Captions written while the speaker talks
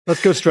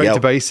Let's go straight to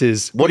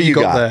bases. What do you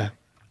got there?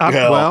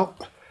 Well,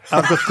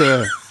 I've got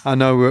the. I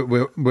know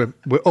we're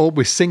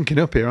syncing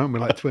up here, aren't we?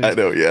 Like twins. I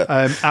know, yeah.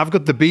 I've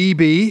got the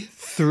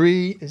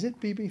BB3. Is it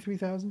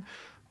BB3000?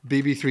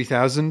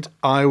 BB3000.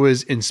 I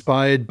was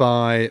inspired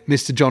by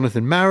Mr.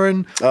 Jonathan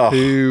Maron,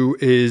 who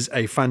is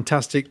a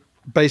fantastic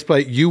bass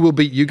player.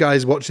 You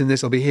guys watching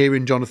this, I'll be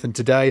hearing Jonathan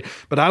today.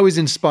 But I was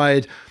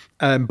inspired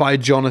by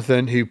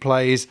Jonathan, who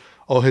plays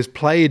or has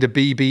played a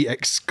BB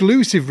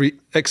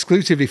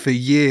exclusively for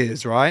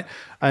years, right?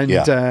 And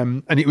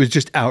it was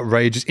just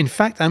outrageous. In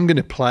fact, I'm going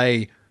to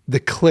play the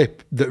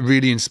clip that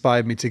really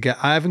inspired me to get.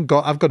 I've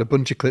got a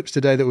bunch of clips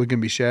today that we're going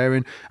to be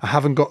sharing. I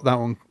haven't got that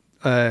one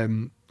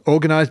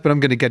organized, but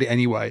I'm going to get it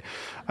anyway.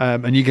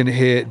 And you're going to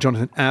hear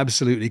Jonathan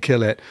absolutely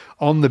kill it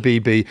on the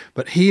BB.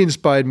 But he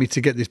inspired me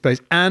to get this bass,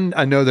 and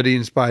I know that he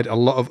inspired a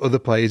lot of other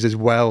players as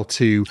well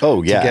to.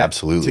 Oh yeah,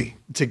 absolutely.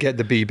 To get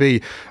the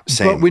BB.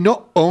 Same. But we're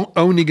not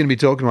only going to be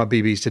talking about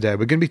BBs today.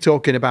 We're going to be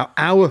talking about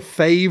our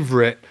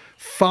favorite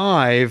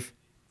 5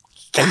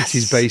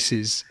 80s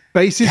basses.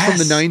 Basses from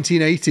the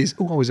 1980s.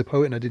 Oh, I was a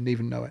poet and I didn't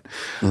even know it.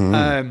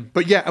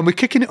 But yeah, and we're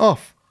kicking it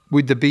off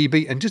with the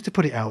BB. And just to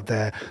put it out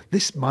there,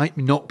 this might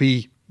not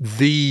be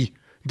the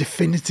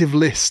definitive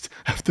list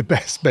of the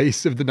best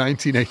bass of the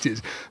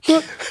 1980s,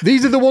 but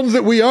these are the ones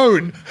that we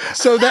own,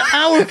 so they're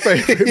our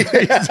favorite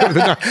bass of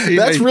the 1980s.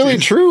 That's really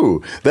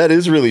true. That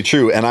is really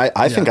true. And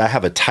I think I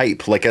have a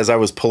type, like as I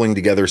was pulling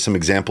together some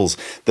examples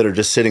that are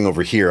just sitting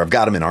over here, I've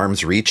got them in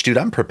arm's reach. Dude,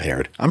 I'm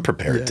prepared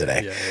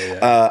today.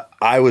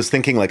 I was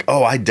thinking like,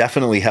 oh, I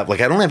definitely have,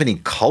 like, I don't have any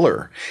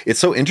color.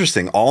 It's so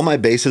interesting. All my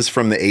basses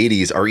from the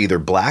 80s are either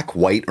black,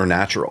 white, or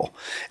natural.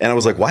 And I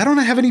was like, why don't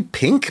I have any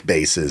pink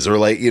basses or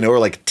like, or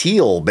like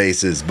teal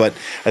basses? But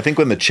I think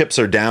when the chips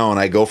are down,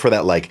 I go for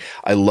that, like,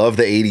 I love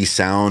the 80s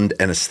sound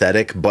and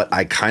aesthetic, but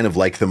I kind of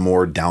like the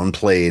more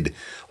downplayed,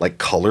 like,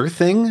 color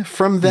thing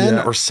from then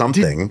or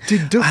something.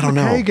 Did Duff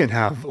McKagan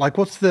have, like,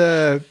 is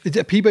it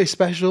a P-Bass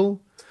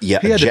special? Yeah,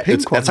 he had a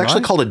pink one, it's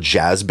actually called a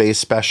jazz bass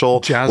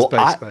special.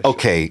 Special.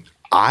 Okay,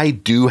 I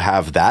do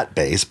have that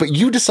bass, but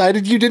you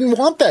decided you didn't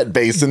want that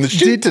bass in the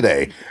shoot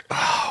today.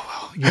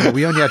 Oh, well,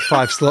 we only had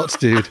 5 slots,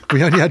 dude.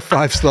 We only had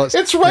 5 slots.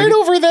 It's right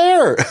over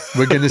there.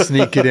 We're going to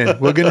sneak it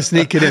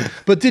in.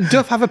 But did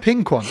Duff have a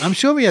pink one? I'm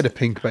sure he had a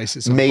pink bass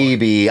at some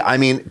Maybe. point. I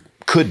mean,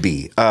 could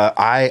be.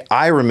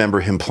 I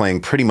remember him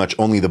playing pretty much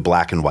only the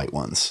black and white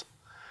ones.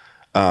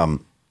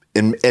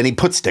 And he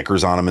put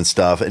stickers on them and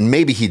stuff. And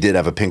maybe he did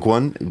have a pink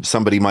one.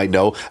 Somebody might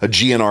know. A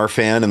GNR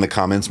fan in the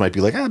comments might be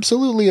like,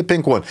 absolutely a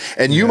pink one.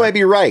 And you might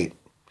be right.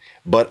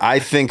 But I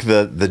think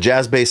the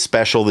jazz bass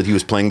special that he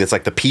was playing, that's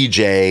like the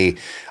PJ,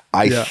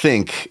 I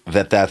think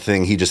that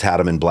thing, he just had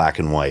them in black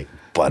and white.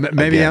 But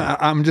maybe again,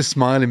 I'm just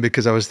smiling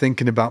because I was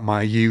thinking about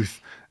my youth.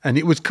 And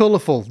it was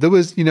colourful. There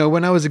was,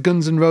 when I was a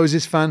Guns N'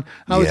 Roses fan,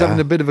 I was having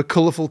a bit of a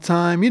colourful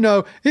time. It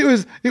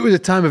was a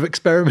time of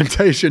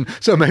experimentation.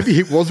 So maybe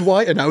it was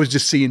white and I was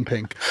just seeing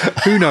pink.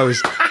 Who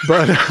knows?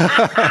 But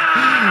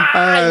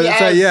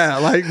so yeah,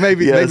 like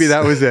maybe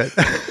that was it.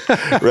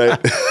 Right.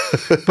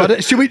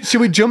 But should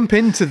we jump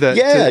into to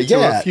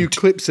a few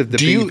clips of the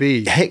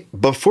BB? Hey,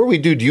 before we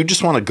do you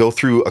just want to go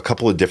through a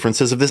couple of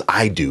differences of this?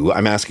 I do.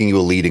 I'm asking you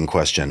a leading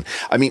question.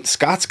 I mean,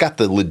 Scott's got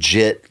the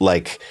legit,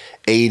 like,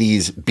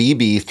 80s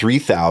BB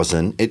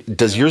 3000.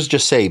 Does yours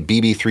just say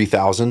BB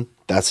 3000?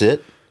 That's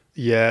it?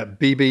 Yeah,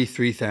 BB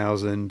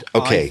 3000.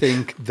 Okay. I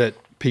think that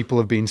people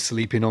have been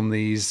sleeping on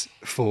these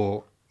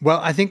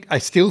I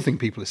still think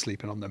people are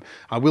sleeping on them.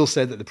 I will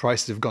say that the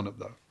prices have gone up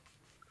though.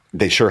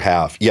 They sure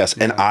have. Yes.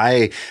 Yeah. And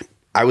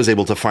I was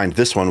able to find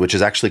this one, which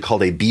is actually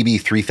called a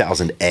BB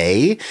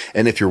 3000A.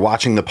 And if you're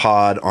watching the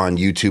pod on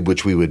YouTube,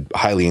 which we would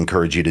highly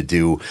encourage you to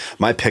do,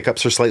 my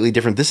pickups are slightly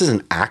different. This is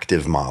an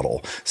active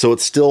model. So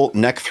it's still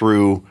neck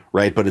through,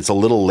 right? But it's a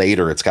little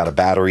later. It's got a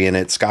battery in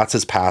it. Scott's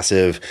is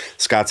passive.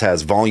 Scott's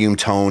has volume,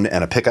 tone,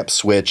 and a pickup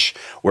switch,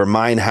 where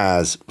mine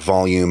has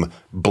volume,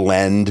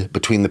 blend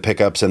between the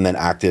pickups, and then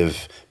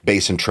active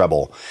bass and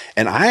treble.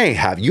 And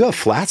you have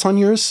flats on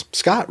yours,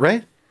 Scott,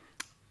 right?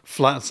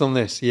 Flats on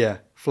this, yeah.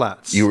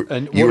 Flats. What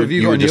have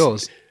you got on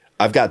yours?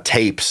 I've got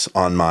tapes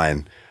on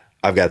mine.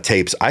 I've got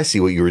tapes. I see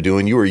what you were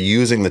doing. You were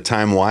using the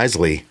time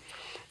wisely.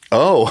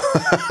 Oh.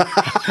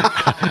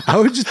 I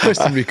was just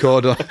pressing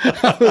record on.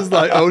 I was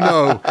like, oh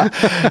no.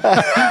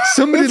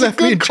 Somebody left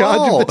me in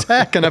charge of the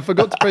tech and I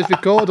forgot to press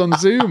record on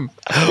Zoom.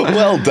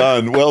 Well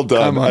done. Well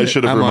done. I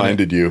should have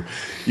reminded you.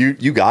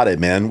 You got it,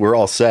 man. We're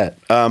all set.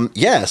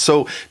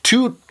 So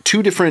two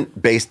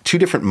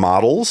different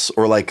models,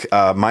 or like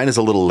mine is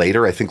a little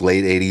later, I think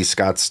late 80s.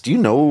 Scott's, do you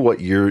know what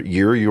year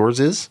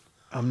yours is?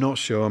 I'm not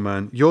sure,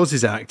 man. Yours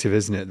is active,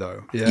 isn't it,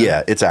 though?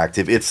 Yeah, it's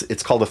active.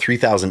 It's called a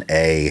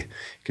 3000A. You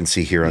can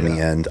see here on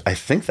the end. I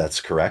think that's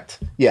correct.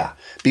 Yeah,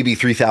 BB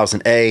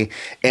 3000A.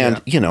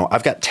 And,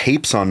 I've got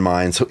tapes on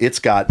mine, so it's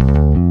got...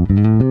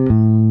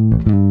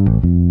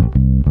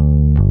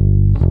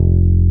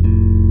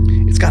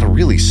 It's got a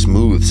really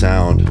smooth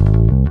sound.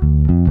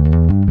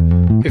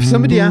 If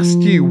somebody asked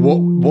you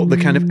what the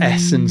kind of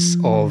essence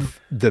of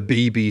the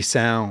BB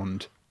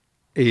sound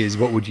is,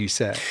 what would you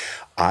say?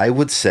 I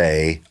would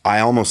say I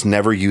almost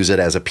never use it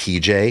as a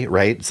PJ,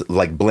 right? It's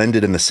like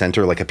blended in the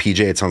center like a PJ.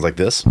 It sounds like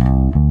this.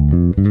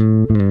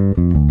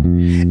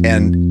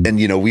 And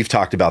you know, we've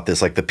talked about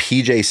this, like the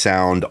PJ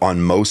sound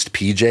on most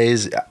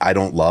PJs, I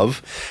don't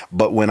love.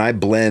 But when I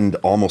blend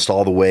almost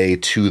all the way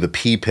to the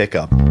P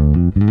pickup,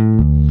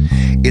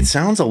 it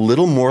sounds a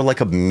little more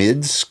like a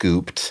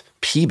mid-scooped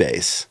P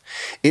bass.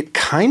 It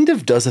kind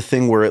of does a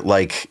thing where it,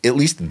 like, at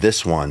least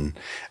this one,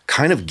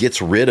 kind of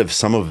gets rid of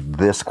some of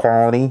this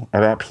quality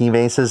about P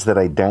basses that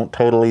I don't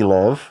totally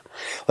love.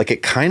 Like,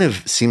 it kind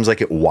of seems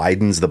like it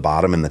widens the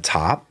bottom and the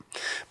top.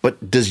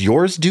 But does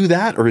yours do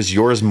that, or is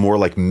yours more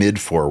like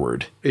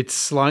mid-forward? It's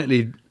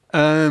slightly...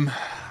 let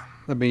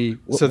me...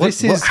 So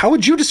this is... How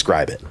would you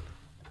describe it?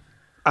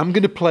 I'm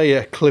going to play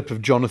a clip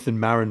of Jonathan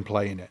Marin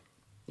playing it.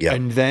 Yeah.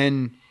 And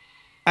then...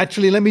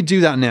 Actually, let me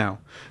do that now,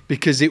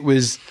 because it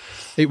was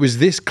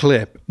this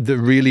clip that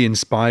really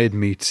inspired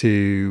me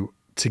to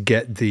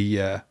get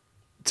the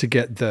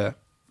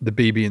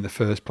BB in the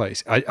first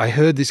place. I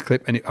heard this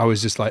clip and I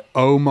was just like,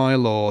 oh my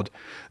Lord,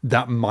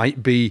 that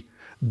might be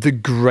the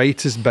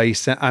greatest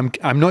bass sound.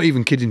 I'm not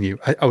even kidding you.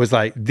 I was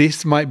like,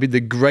 this might be the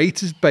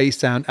greatest bass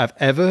sound I've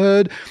ever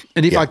heard.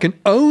 And if I can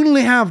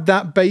only have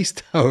that bass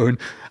tone,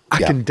 I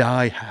can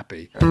die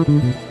happy.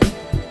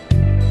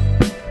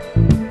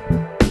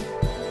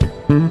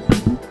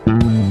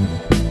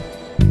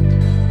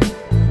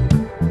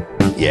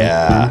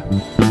 Yeah.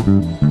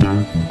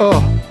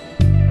 Oh.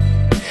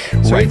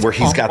 So right, where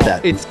he's got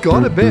that. It's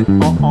got a bit,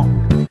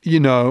 you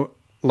know,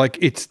 like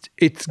it's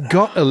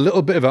got a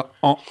little bit of a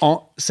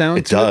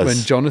sound to it when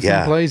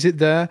Jonathan plays it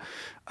there.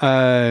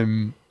 Let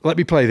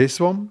me play this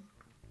one.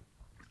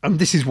 And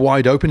this is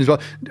wide open as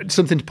well.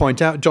 Something to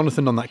point out: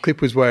 Jonathan on that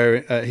clip was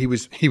wearing. He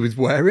was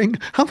wearing.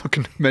 I'm not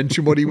going to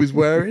mention what he was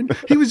wearing.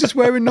 He was just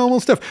wearing normal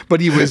stuff.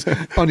 But he was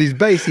on his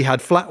bass. He had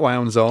flat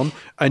wounds on,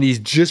 and he's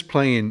just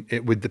playing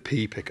it with the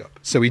P pickup.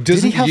 So he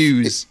doesn't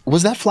use.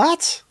 Was that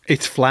flats?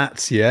 It's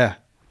flats, yeah.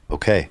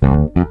 Okay.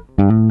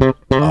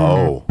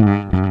 Oh.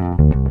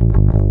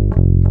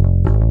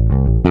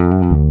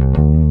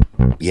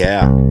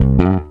 Yeah.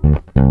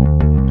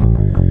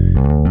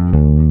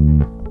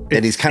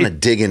 And he's kind of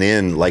digging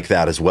in like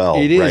that as well.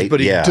 It is, right? But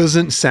it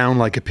doesn't sound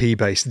like a P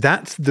bass.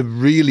 That's the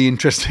really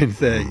interesting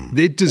thing.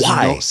 It does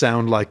not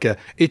sound like a.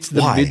 It's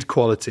the mid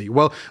quality.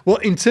 Well,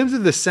 in terms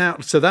of the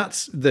sound, so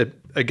that's the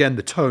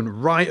tone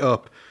right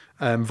up,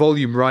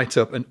 volume right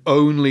up, and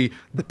only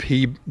the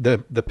P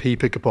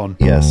pickup on.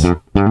 Yes.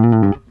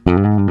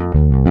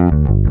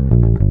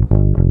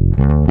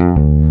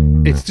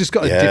 It's just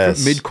got a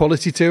different mid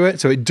quality to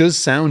it, so it does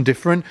sound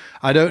different.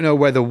 I don't know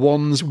whether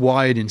one's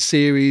wired in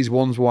series,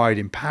 one's wired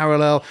in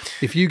parallel.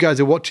 If you guys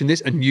are watching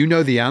this and you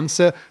know the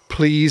answer,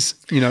 please,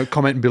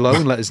 comment below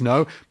and let us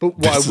know. But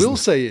what I will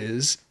say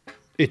is,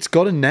 it's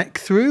got a neck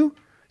through,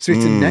 so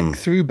it's a neck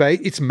through bass.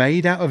 It's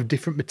made out of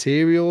different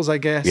materials, I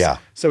guess. Yeah.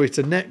 So it's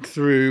a neck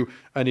through,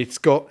 and it's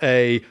got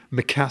a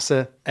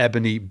Mikasa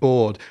ebony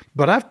board.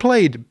 But I've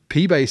played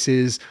P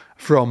basses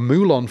from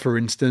Moulon, for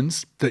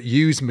instance, that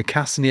use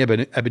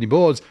Mikasa ebony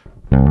boards.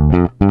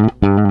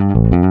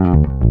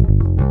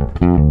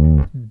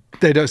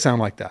 They don't sound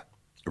like that.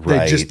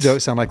 Right. They just don't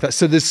sound like that.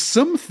 So there's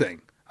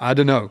something, I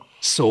don't know,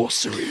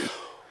 sorcery.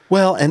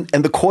 Well, and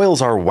the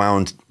coils are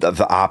wound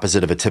the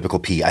opposite of a typical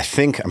P.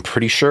 I'm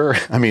pretty sure.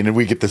 I mean,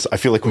 we get this. I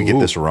feel like we get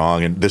this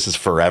wrong, and this is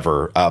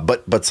forever.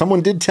 But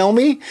someone did tell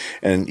me,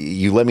 and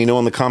you let me know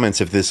in the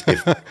comments if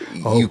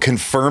you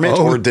confirm it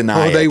or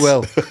deny it. Oh, they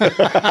will.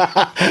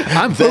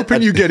 I'm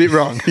hoping you get it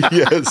wrong.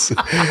 Yes,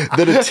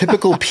 that a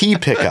typical P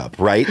pickup,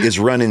 right, is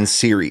run in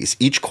series.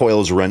 Each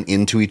coil is run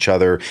into each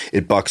other.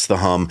 It bucks the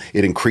hum.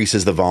 It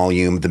increases the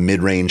volume. The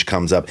mid range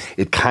comes up.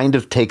 It kind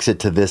of takes it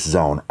to this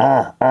zone.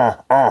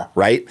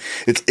 Right.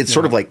 It's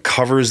sort of like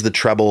covers the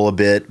treble a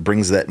bit,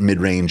 brings that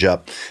mid-range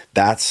up.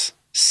 That's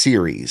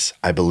series,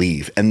 I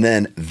believe. And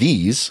then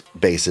these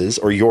basses,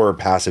 or your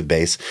passive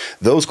bass,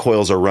 those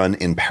coils are run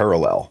in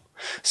parallel.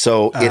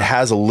 So it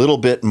has a little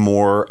bit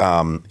more,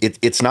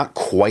 it's not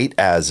quite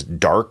as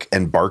dark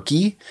and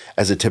barky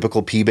as a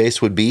typical P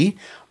bass would be.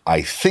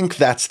 I think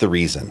that's the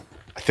reason.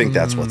 I think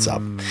that's what's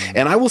up.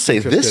 And I will say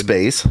this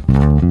bass...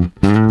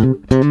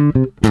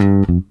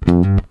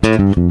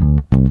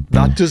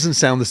 That doesn't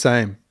sound the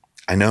same.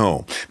 I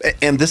know.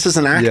 And this is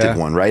an active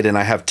one, right? And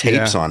I have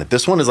tapes on it.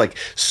 This one is like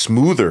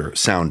smoother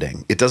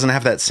sounding. It doesn't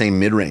have that same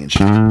mid-range.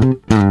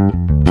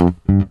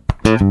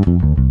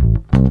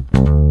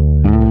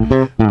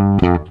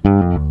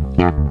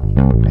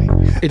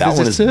 There's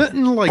a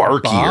certain like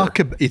bark.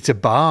 It's a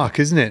bark,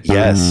 isn't it?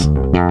 Yes.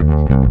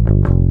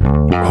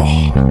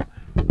 Oh.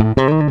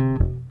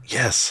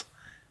 Yes.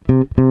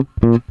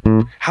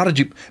 How did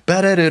you...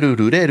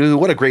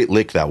 What a great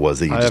lick that was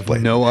that you just played. I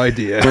have no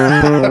idea.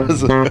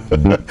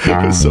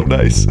 It was so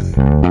nice.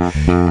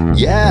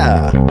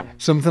 Yeah.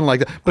 Something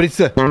like that. But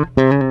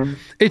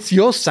it's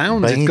your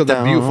sound. It's got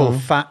that beautiful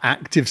fat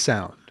active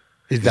sound.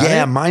 Is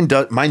that it? Mine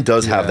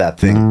does have that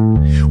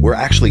thing where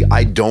actually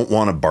I don't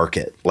want to bark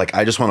it. Like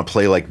I just want to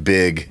play like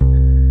big.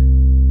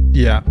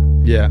 Yeah.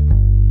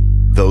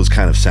 those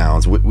kind of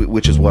sounds,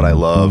 which is what I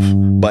love.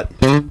 But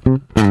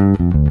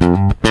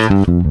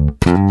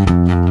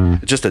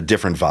just a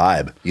different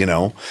vibe, you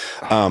know.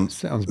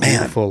 Sounds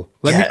beautiful.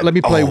 Let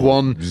me play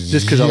one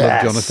just because I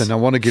love Jonathan. I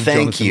want to give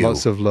Jonathan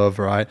lots of love,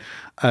 right?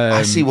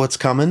 I see what's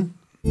coming.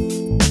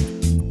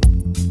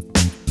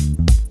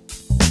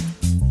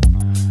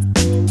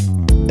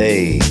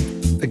 Hey.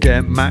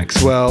 Again,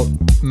 Maxwell,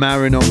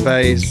 Marin on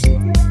bass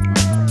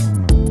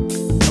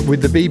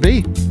with the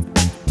BB.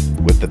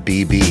 With the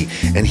BB.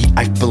 And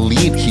I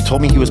believe he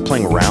told me he was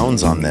playing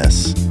rounds on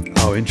this.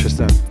 Oh,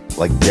 interesting.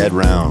 Like dead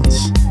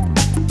rounds.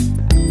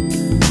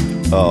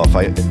 Oh,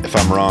 if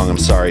I'm wrong, I'm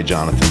sorry,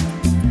 Jonathan.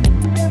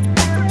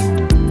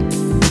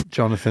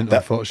 Jonathan,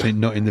 unfortunately,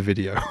 not in the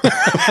video.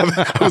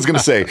 I was going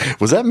to say,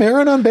 was that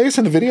Marin on bass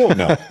in the video?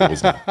 No, it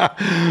was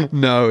not.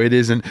 No, it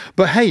isn't.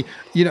 But hey,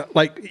 you know,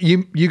 like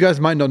you guys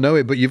might not know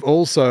it, but you've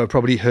also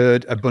probably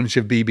heard a bunch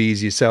of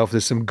BBs yourself.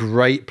 There's some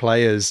great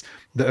players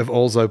that have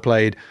also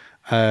played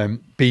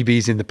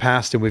BBs in the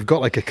past, and we've got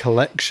like a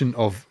collection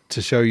of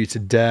to show you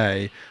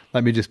today.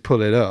 Let me just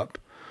pull it up.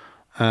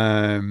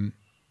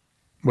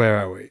 Where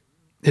are we?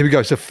 Here we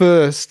go. So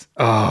first,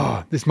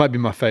 this might be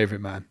my favorite,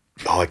 man.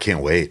 Oh, I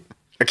can't wait.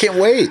 I can't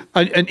wait.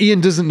 And Ian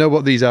doesn't know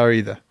what these are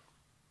either.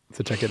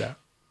 So check it out.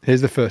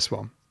 Here's the first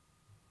one.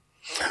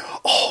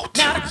 Oh,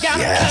 dude,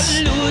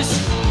 yes.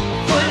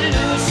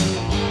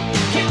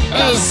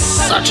 That is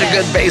such a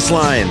good bass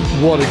line.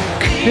 What a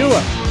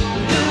killer.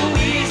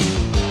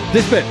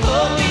 This bit.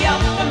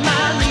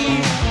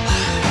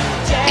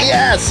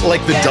 Yes,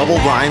 like the double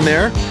line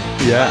there.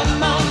 Yeah.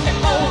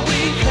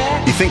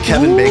 You think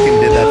Kevin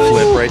Bacon did that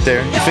flip right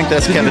there? You think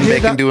that's Kevin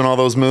Bacon doing all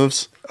those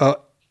moves?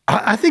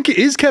 I think it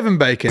is Kevin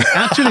Bacon.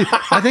 Actually,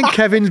 I think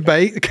Kevin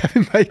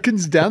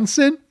Bacon's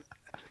dancing.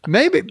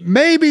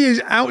 Maybe he's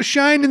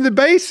outshining the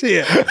bass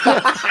here.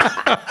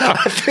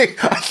 I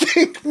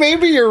think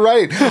maybe you're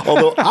right.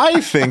 Although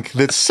I think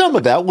that some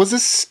of that was a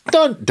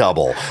stunt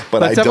double.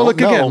 But Let's have a look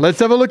again. Let's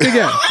have a look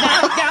again.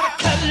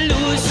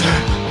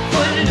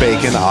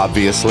 Bacon,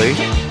 obviously.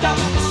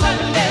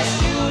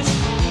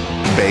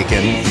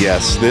 Bacon,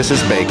 yes, this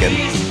is Bacon.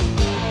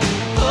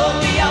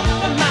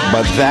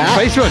 But that...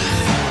 Bass run.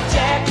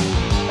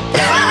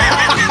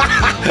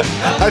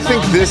 I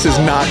think this is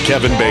not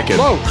Kevin Bacon.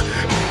 Whoa.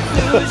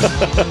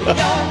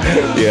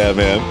 Yeah,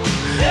 man.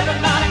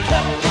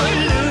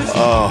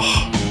 Oh.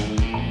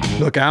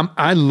 Look,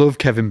 I love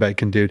Kevin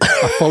Bacon, dude.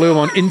 I follow him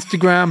on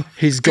Instagram.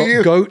 He's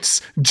got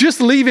goats.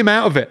 Just leave him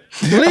out of it.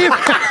 Leave you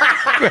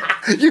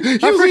I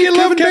freaking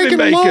love Kevin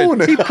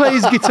Bacon. He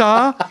plays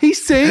guitar. He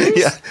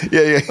sings.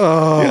 Yeah.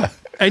 Oh. Yeah.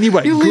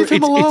 Anyway,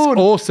 it's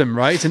awesome,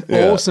 right? It's an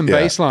awesome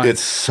bass line. It's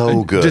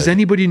so good. Does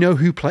anybody know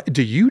who played?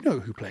 Do you know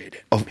who played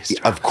it?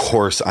 Of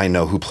course, I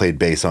know who played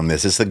bass on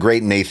this. It's the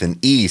great Nathan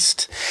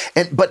East.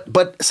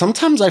 But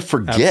sometimes I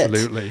forget.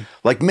 Absolutely.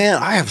 Like, man,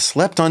 I have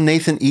slept on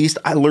Nathan East.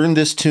 I learned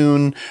this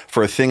tune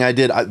for a thing I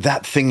did.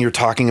 That thing you're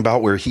talking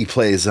about where he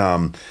plays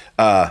what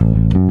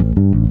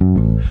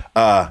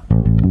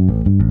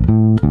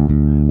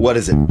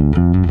is it?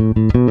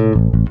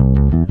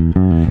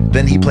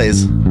 Then he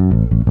plays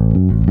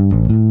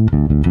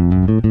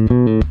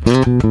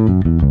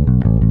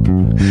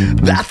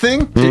that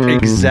thing?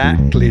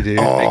 Exactly, dude.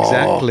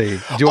 Exactly.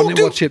 Do you want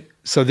to watch it?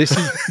 So this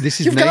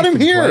is You've Nathan got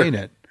him here. playing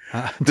it.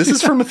 This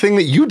is from a thing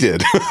that you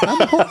did.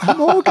 I'm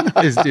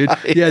organized, dude.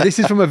 Yeah, this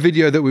is from a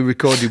video that we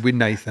recorded with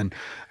Nathan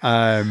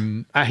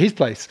at his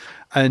place,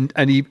 and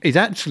he's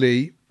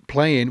actually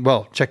playing.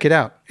 Well, check it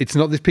out. It's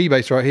not this P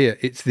bass right here.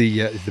 It's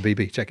the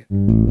BB. Check it.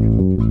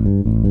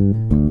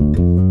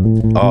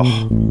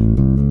 Oh.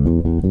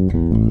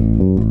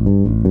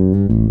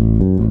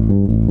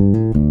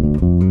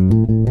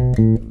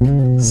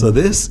 So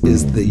this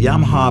is the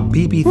Yamaha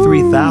BB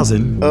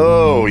 3000.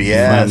 Oh,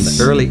 yes.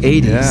 From the early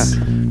 80s.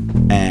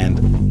 Yeah.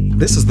 And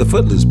this is the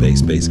Footloose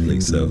bass, basically.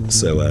 So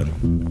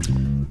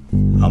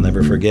I'll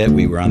never forget,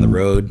 we were on the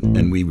road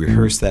and we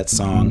rehearsed that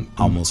song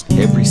almost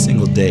every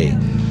single day.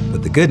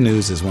 But the good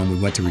news is when we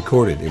went to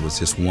record it, it was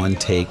just one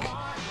take.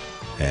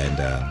 And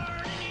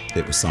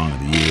it was Song of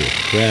the Year at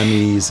the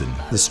Grammys. And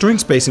the string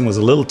spacing was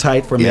a little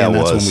tight for me, and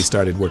that's when we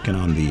started working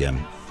on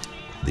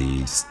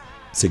the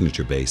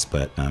signature bass.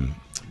 But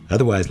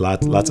otherwise,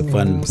 lots of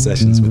fun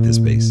sessions with this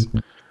bass.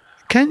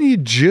 Can you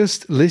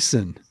just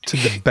listen to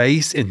the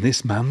bass in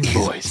this man's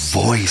voice?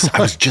 I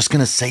was just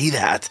gonna say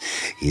that.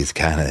 He's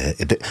kind of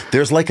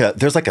there's like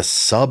a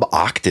sub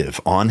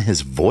octave on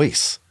his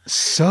voice.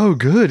 So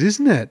good,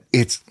 isn't it?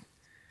 It's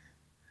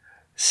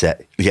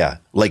set, yeah,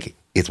 like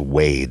it's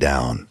way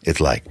down. It's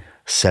like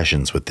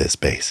sessions with this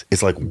bass.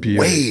 It's like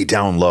way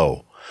down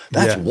low.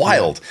 That's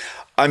wild.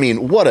 Yeah. I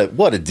mean, what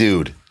a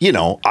dude. You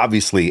know,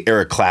 obviously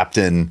Eric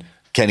Clapton,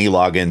 Kenny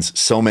Loggins,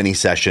 so many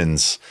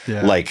sessions,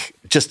 like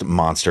just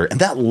monster. And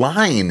that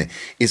line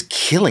is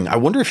killing. I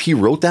wonder if he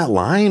wrote that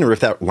line or if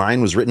that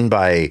line was written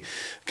by a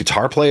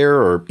guitar player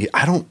or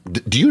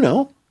do you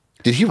know?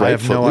 Did he write I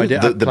have no idea.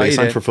 the bass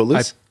line for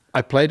Footloose?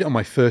 I played it on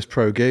my first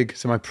pro gig.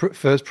 So my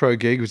first pro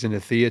gig was in a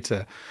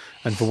theater.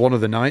 And for one of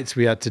the nights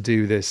we had to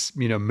do this,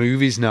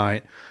 movies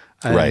night.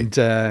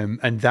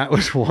 And that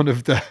was one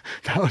of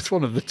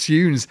the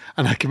tunes.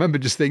 And I can remember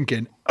just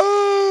thinking,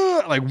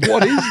 like,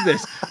 what is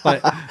this?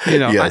 Like, you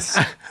know, Yes.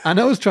 and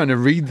I was trying to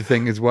read the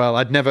thing as well.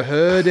 I'd never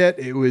heard it.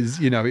 It was,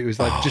 you know, it was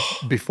like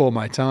just before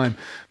my time,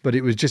 but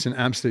it was just an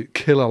absolute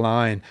killer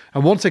line.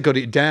 And once I got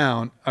it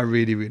down, I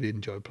really, really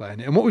enjoyed playing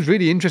it. And what was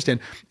really interesting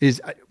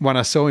is when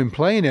I saw him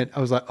playing it,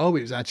 I was like, oh,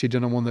 it was actually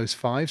done on one of those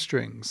 5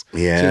 strings.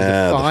 Yeah, so it was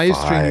the the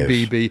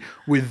 5-string 5. BB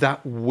with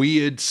that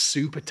weird,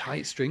 super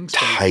tight string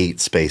spacing.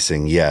 Tight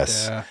spacing,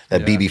 yes. Yeah,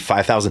 That BB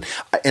 5000.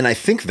 And I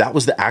think that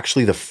was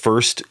actually the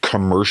first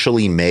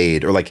commercially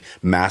made or like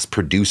mass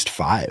produced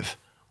 5,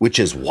 which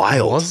is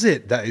wild. Was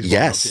it? That is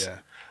yes. wild, yeah.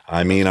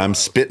 I mean, I'm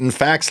spitting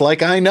facts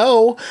like I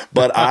know,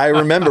 but I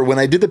remember when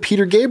I did the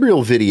Peter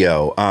Gabriel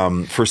video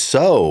for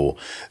So,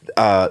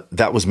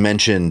 that was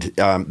mentioned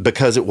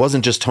because it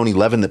wasn't just Tony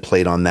Levin that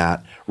played on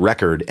that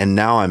record, and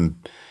now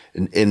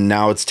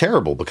now it's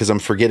terrible because I'm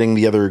forgetting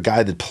the other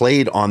guy that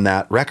played on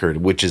that record,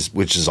 which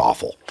is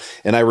awful,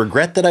 and I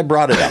regret that I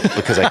brought it up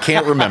because I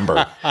can't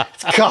remember.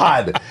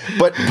 God,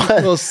 but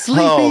well,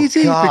 sleep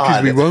easy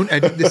because we won't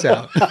edit this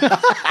out.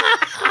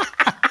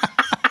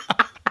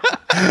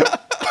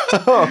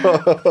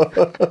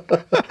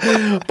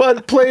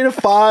 But played a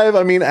 5.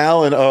 I mean,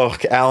 Alan. Oh,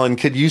 Alan,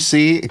 could you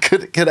see?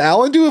 Could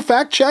Alan do a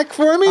fact check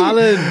for me?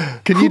 Alan,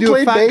 can you do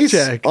a fact bass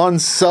check on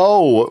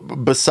So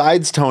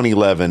besides Tony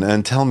Levin?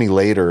 And tell me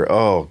later.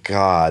 Oh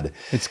God,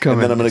 it's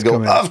coming. And then I'm going to go.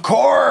 Coming. Of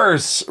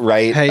course,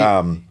 right? Hey,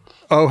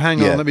 oh,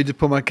 hang on. Let me just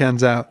pull my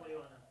cans out.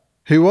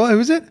 Who? What? Who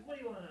was it?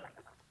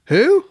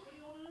 Who?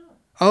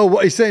 Oh,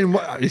 what he's saying?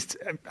 It's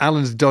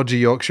Alan's dodgy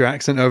Yorkshire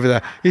accent over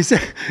there. He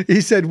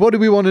said, "What do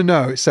we want to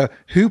know?" So,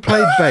 who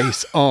played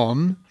bass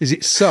on? Is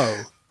it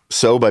So?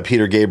 So by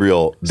Peter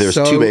Gabriel. There's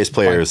 2 bass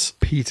players.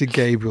 Peter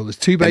Gabriel. There's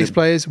 2 bass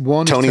players.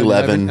 One Tony is Tony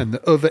Levin, and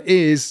the other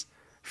is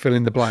fill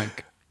in the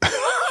blank.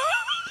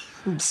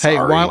 Hey,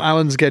 while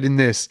Alan's getting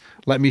this,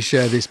 let me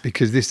share this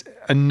because this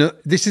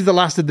is the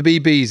last of the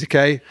BBs,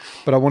 okay?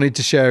 But I wanted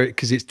to share it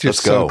because it's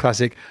just so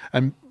classic,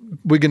 and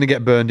we're going to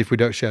get burned if we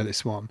don't share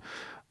this one.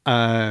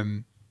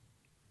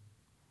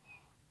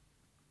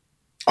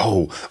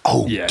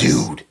 Yes.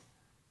 Dude.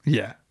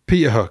 Yeah.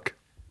 Peter Hook.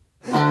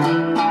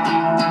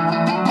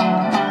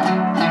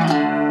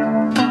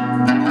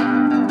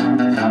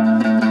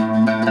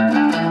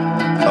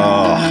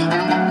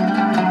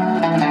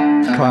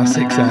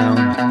 Classic sound.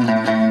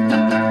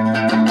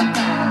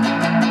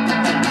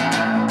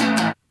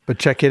 But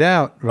check it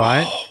out,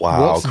 right? Oh,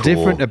 wow. What's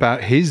different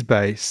about his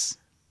bass?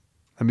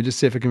 Let me just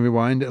see if I can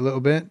rewind it a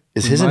little bit.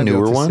 Is his a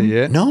newer one?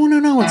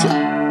 No. It's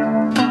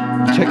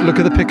look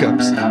at the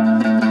pickups.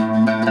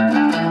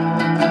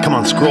 Come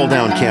on, scroll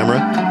down, camera.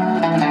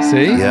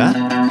 See?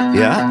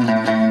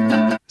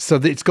 Yeah. So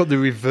it's got the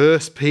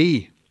reverse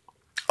P.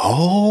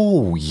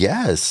 Oh,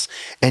 yes.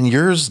 And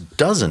yours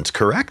doesn't,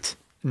 correct?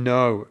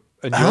 No.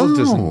 And yours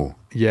doesn't.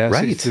 Yes,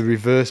 right. It's the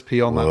reverse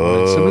P on that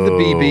one. And some of the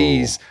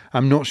BBs,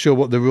 I'm not sure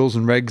what the rules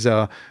and regs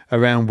are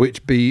around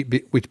which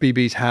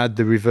BBs had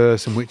the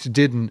reverse and which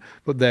didn't,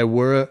 but there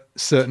were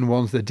certain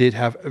ones that did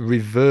have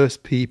reverse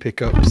P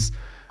pickups.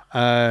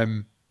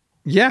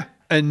 Yeah.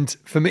 And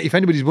for me, if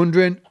anybody's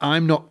wondering,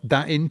 I'm not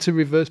that into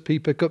reverse P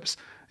pickups.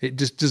 It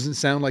just doesn't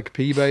sound like a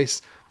P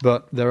bass,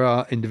 but there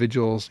are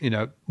individuals, you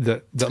know,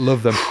 that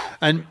love them.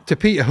 And to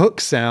Peter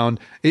Hook's sound,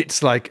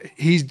 it's like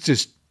he's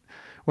just,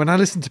 when I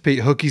listen to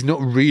Peter Hook, he's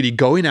not really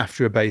going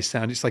after a bass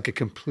sound. It's like a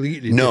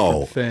completely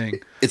different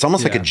thing. It's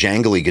almost like a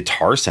jangly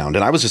guitar sound.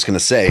 And I was just going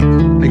to say.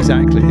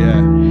 Exactly,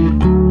 yeah.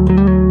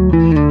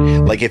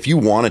 Like if you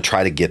want to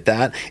try to get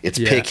that, it's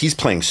pick. He's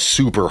playing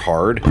super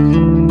hard.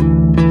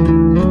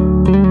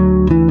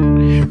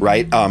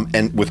 Right?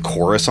 And with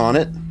chorus on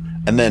it.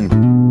 And then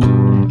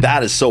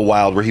that is so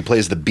wild where he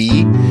plays the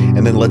B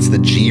and then lets the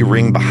G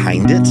ring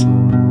behind it.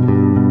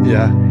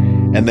 Yeah.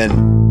 And then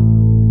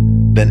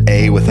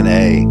A with an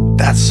A.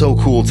 That's so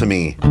cool to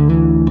me.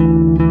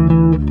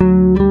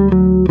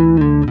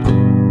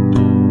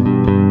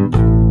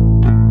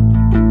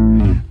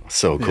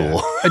 So cool.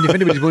 Yeah. And if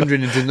anybody's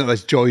wondering and doesn't know,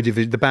 that's Joy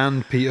Division. The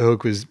band Peter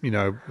Hook was, you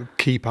know, a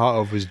key part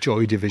of was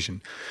Joy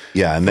Division.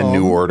 Yeah, and then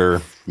New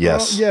Order.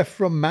 Yes. Well, yeah,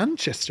 from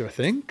Manchester, I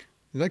think.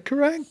 Is that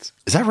correct?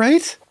 Is that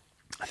right?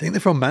 I think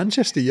they're from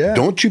Manchester, yeah.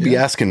 Don't you be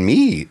asking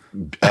me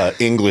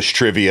English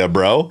trivia,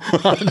 bro.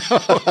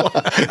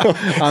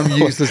 I'm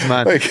useless,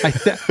 man.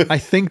 I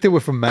think they were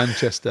from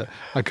Manchester.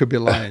 I could be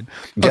lying.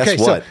 Guess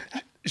what?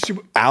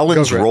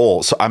 Alan's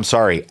role. So I'm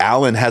sorry.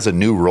 Alan has a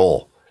new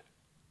role.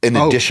 An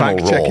additional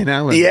role. Checking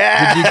Alan.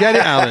 Yeah. Did you get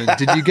it, Alan?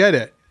 Did you get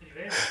it?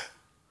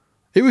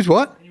 It was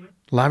what?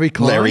 Larry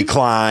Klein? Larry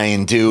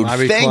Klein, dude.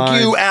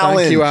 Thank you, Alan.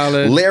 Thank you,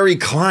 Alan. Larry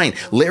Klein.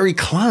 Larry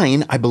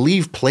Klein, I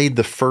believe, played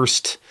the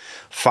first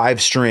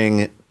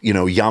 5-string, you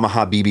know,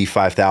 Yamaha BB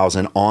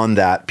 5000 on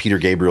that Peter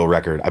Gabriel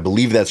record. I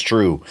believe that's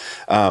true.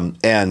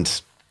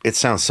 And it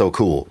sounds so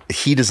cool.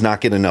 He does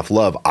not get enough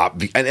love.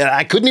 And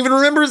I couldn't even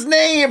remember his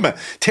name.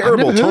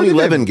 Terrible. Tony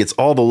Levin gets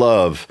all the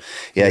love.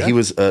 Yeah, he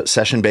was a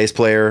session bass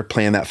player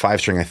playing that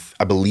 5-string.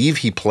 I believe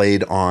he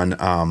played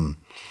on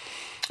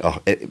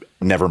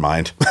Never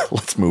mind.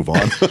 Let's move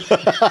on.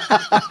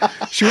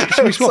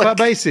 should we swap out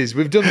basses?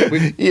 We've given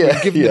the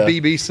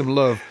BB some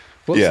love.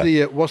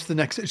 What's the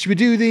next? Should we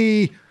do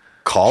the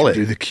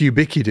do the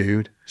Kubicki,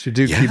 dude? Should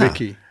we do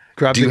Kubicki?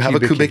 Do you have a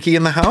Kubicki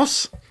in the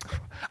house?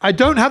 I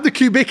don't have the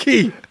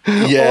Kubicki.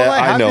 Yeah, all I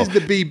have is the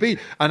BB.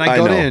 And I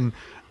got in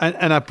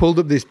and I pulled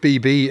up this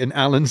BB and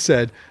Alan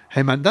said,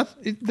 hey man, the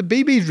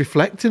BB's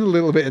reflecting a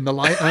little bit in the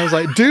light. And I was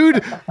like,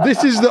 dude,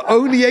 this is the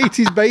only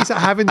 80s bass I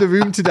have in the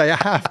room today. I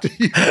have to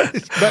use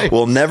this bass.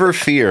 Well, never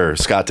fear,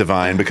 Scott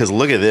Devine, because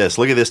look at this.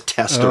 Look at this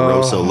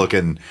Testarossa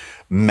looking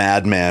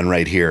madman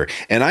right here.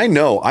 And I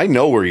know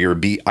where your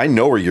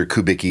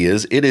Kubicki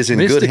is. It is in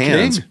Mr. good King.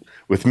 hands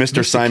with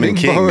Mr. Simon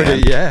King.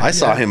 I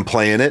saw him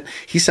playing it.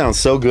 He sounds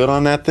so good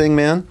on that thing,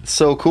 man.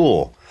 So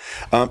cool.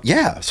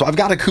 So I've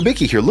got a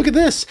Kubicki here. Look at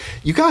this.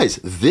 You guys,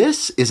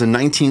 this is a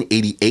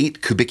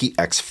 1988 Kubicki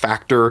X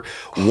Factor,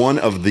 one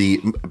of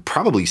the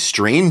probably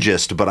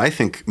strangest, but I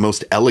think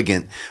most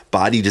elegant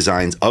body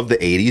designs of the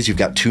 80s. You've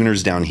got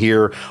tuners down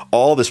here,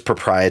 all this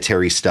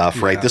proprietary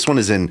stuff, right? This one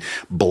is in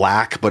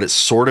black, but it's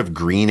sort of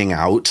greening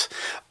out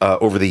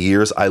over the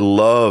years. I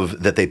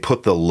love that they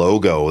put the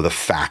logo, the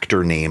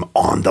Factor name,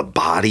 on the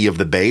body of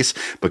the bass,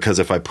 because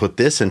if I put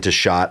this into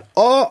shot,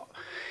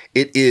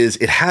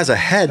 it has a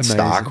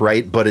headstock,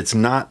 right? But it's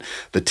not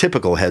the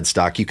typical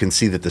headstock. You can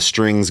see that the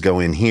strings go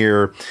in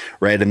here,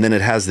 right? And then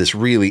it has this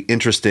really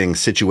interesting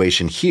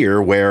situation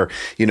here where,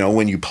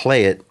 when you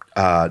play it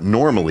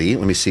normally,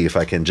 let me see if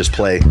I can just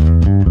play.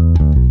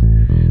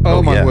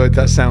 Oh my word,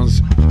 that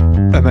sounds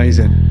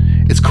amazing.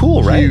 It's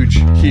cool, right?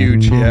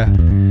 Huge, yeah.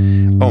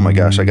 Oh my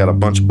gosh, I got a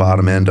bunch of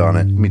bottom end on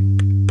it. Let me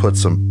put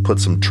some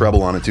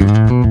treble on it too.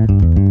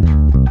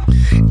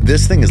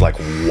 This thing is like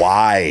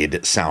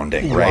wide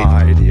sounding, right?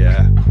 Wide,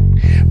 yeah.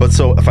 But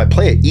so if I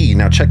play at E,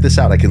 now check this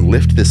out. I can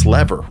lift this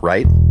lever,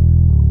 right?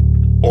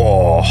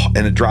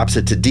 And it drops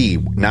it to D.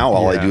 Now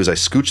all I do is I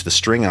scooch the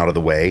string out of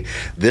the way.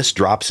 This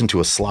drops into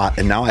a slot,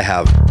 and now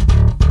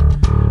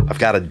I've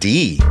got a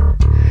D.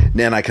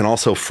 Then I can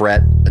also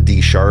fret a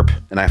D sharp,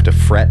 and I have to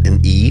fret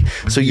an E.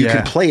 So you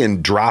can play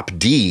and drop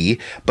D,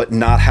 but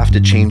not have to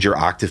change your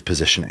octave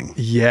positioning.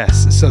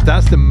 Yes. So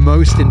that's the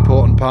most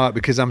important part,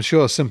 because I'm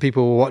sure some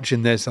people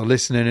watching this are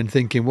listening and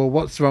thinking, well,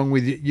 what's wrong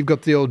with you? You've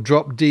got the old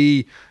drop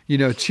D,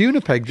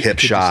 tuner peg. Hip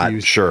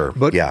shot, sure.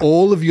 But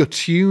all of your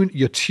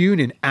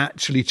tuning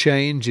actually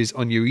changes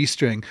on your E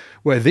string,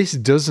 where this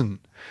doesn't.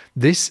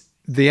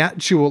 The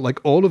actual,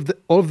 all of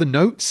the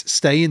notes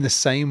stay in the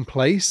same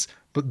place,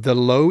 but the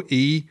low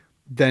E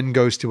then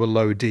goes to a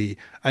low D.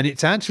 And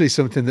it's actually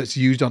something that's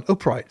used on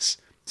uprights.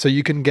 So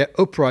you can get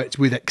uprights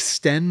with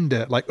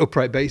extender, like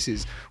upright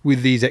basses,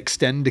 with these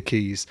extender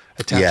keys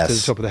attached to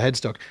the top of the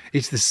headstock.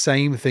 It's the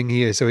same thing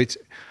here. So it's,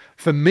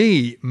 for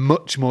me,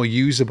 much more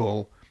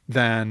usable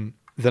than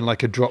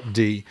like a drop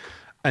D.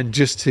 And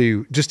just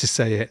to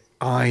say it,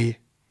 I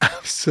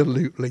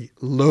absolutely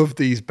love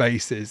these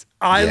basses.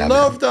 I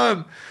love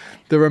them.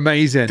 They're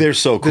amazing. They're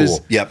so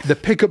cool. The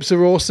pickups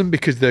are awesome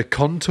because they're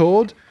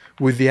contoured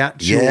with the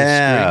actual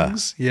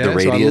strings. Yeah, the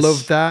radius. So I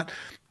love that.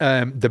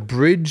 The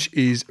bridge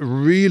is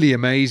really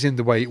amazing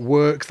the way it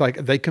works.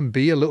 Like, they can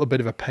be a little bit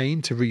of a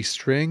pain to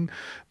restring,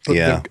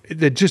 but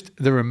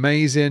they're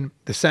amazing.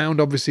 The sound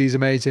obviously is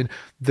amazing.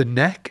 The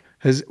neck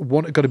has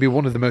got to be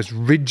one of the most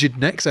rigid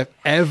necks I've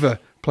ever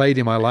played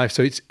in my life.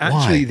 So it's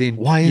actually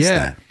why is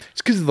that?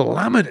 It's because of the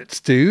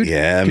laminates, dude.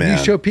 Yeah, Can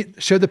you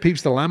show the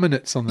peeps the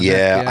laminates on the neck?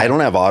 Yeah, I don't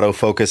have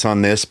autofocus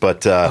on this,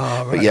 but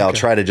I'll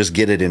try to just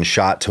get it in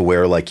shot to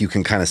where you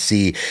can kind of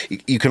see.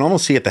 You can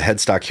almost see at the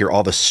headstock here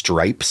all the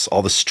stripes,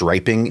 all the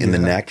striping in the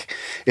neck.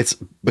 It's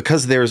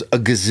because there's a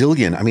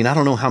gazillion. I mean, I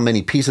don't know how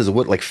many pieces of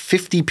wood, like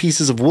 50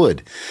 pieces of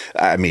wood.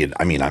 I made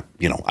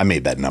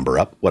that number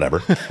up,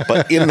 whatever.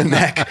 But in the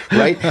neck,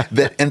 right?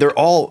 And they're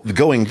all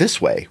going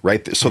this way,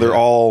 right? So they're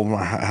all,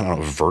 I don't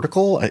know,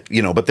 vertical,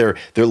 but they're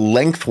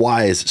lengthwise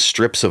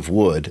strips of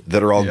wood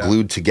that are all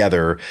glued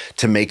together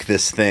to make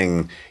this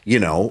thing,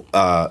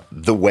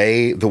 the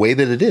way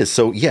that it is.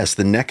 So yes,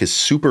 the neck is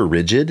super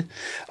rigid.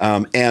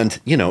 And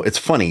it's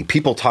funny.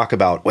 People talk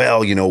about,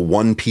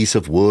 one piece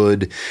of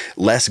wood,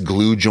 less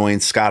glue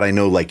joints. Scott, I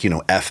know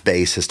F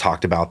bass has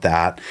talked about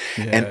that.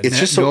 Yeah, and it's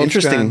just so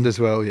interesting as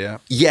well. Yeah.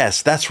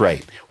 Yes, that's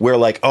right. Where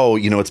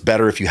it's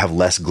better if you have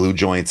less glue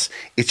joints.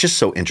 It's just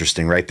so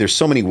interesting, right? There's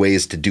so many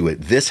ways to do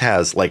it. This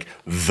has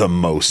the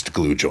most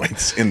glue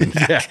joints in the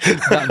neck.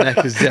 That neck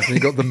has definitely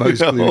got the most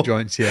glue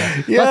joints.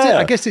 Yeah. That's it.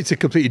 I guess it's a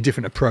completely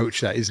different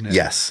approach, that, isn't it?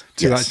 Yes.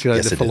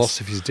 The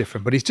philosophy is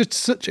different, but it's just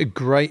such a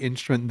great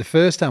instrument. The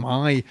first time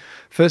I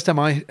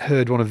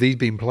heard one of these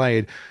being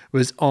played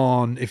was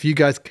on, if you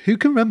guys, who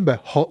can remember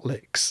Hot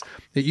Licks?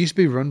 It used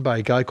to be run by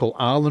a guy called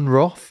Alan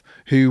Roth,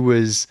 he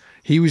was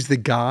the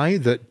guy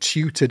that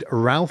tutored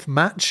Ralph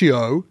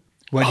Macchio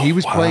when he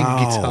was playing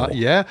guitar.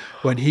 Yeah,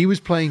 when he was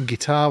playing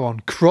guitar on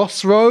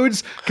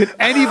Crossroads. Can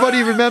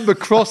anybody remember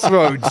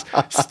Crossroads?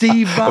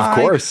 Steve Vai, of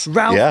course,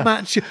 Ralph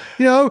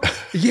Macchio.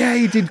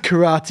 He did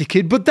Karate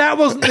Kid, but that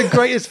wasn't the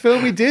greatest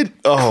film he did.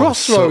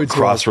 Crossroads.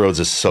 Crossroads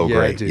is so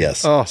great. Dude.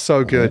 Yes. Oh,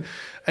 so good.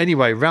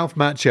 Anyway, Ralph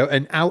Macchio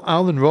and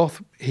Alan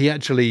Roth, he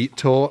actually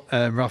taught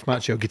Ralph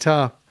Macchio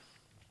guitar.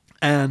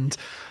 And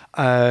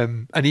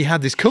he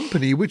had this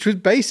company, which was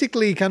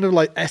basically kind of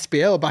like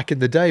SBL back in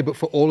the day, but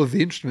for all of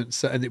the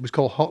instruments. And it was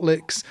called Hot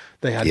Licks.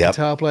 They had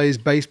guitar players,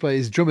 bass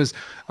players, drummers.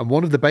 And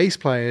one of the bass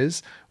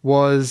players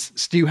was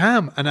Stu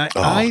Ham. And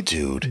I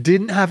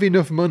didn't have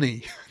enough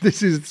money.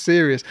 This is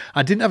serious.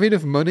 I didn't have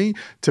enough money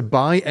to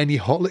buy any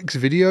Hot Licks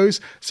videos.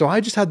 So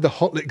I just had the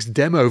Hot Licks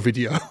demo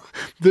video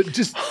that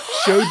just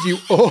showed you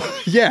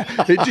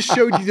it just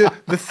showed you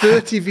the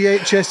 30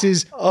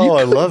 VHSs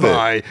I love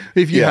buy it.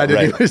 if you had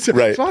any.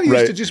 Right, So I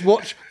used to just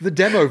watch the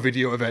demo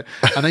video of it.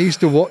 And I used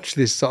to watch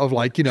this sort of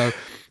like, I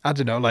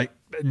don't know, like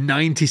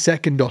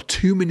 90-second or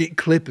 2-minute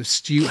clip of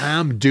Stu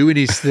Ham doing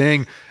his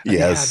thing. And he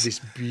had this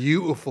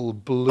beautiful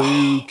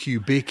blue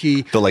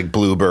Kubicki. The like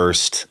blue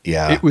burst.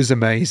 Yeah. It was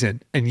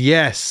amazing. And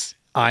yes,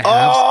 I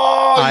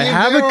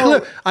have a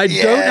clip. I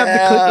don't have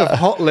the clip of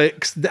Hot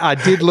Licks. I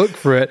did look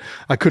for it.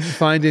 I couldn't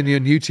find any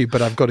on YouTube,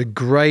 but I've got a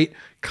great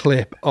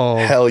clip of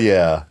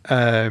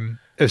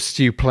of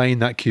Stu playing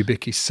that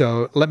Kubicki.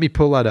 So let me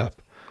pull that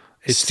up.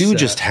 Stu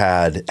just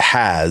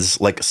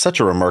has like such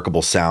a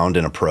remarkable sound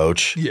and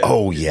approach. Yeah.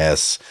 Oh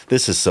yes,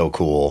 this is so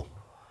cool.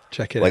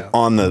 Check it out. Like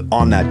on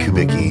that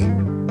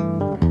Kubicki.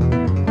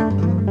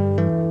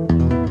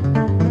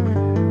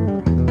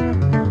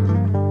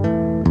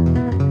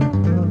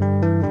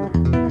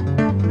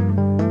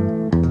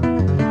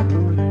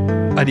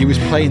 And he was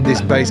playing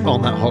this bass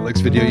on that Hot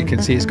Licks video. You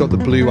can see it's got the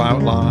blue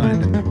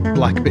outline and the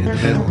black bit in the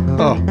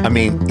middle. Oh, I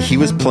mean, he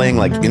was playing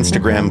like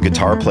Instagram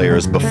guitar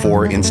players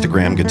before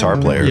Instagram guitar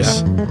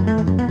players.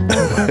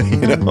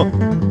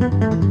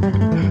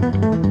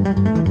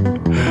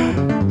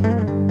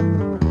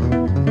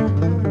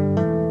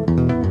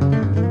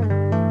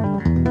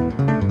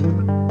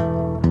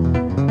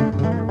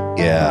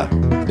 Yeah,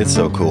 it's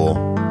so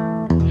cool.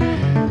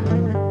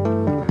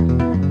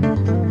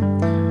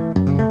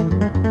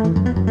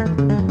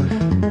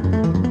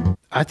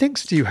 I think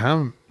Stu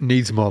Ham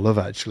needs more love.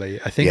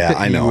 Actually, I think that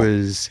he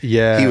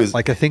was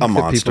like I think a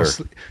monster.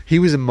 He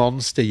was a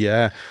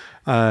monster,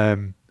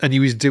 and he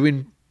was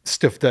doing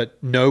stuff that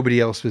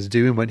nobody else was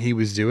doing when he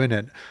was doing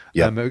it.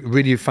 A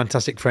really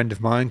fantastic friend of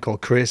mine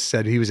called Chris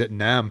said he was at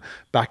NAMM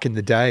back in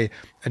the day,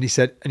 and he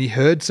said he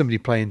heard somebody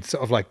playing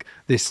sort of like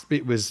this.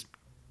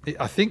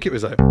 I think it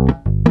was like.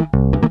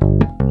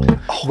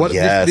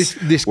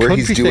 This where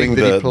country he's doing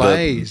thing that he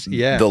plays,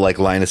 the like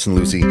Linus and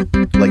Lucy,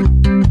 like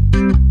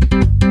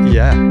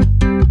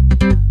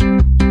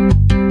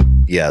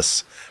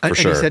yes, for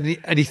sure. And he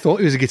said, he thought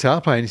he was a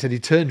guitar player, and he said he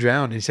turned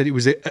around and he said it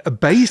was a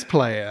bass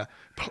player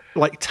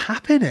like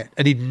tapping it,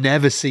 and he'd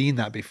never seen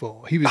that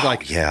before. He was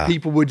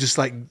people were just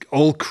like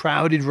all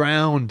crowded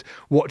round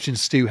watching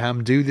Stu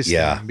Ham do this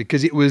thing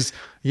because it was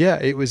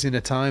in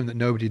a time that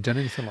nobody had done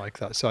anything like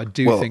that. So I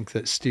do think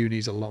that Stu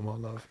needs a lot more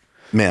love.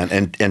 Man,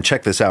 and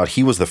check this out.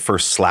 He was the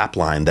first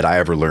slapline that I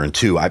ever learned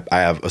too. I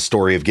have a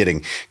story of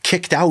getting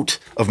kicked out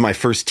of my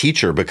first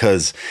teacher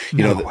because,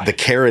 the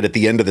carrot at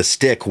the end of the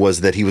stick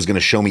was that he was going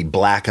to show me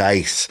Black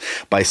Ice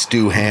by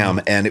Stu Ham,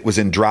 and it was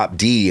in drop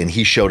D, and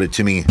he showed it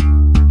to me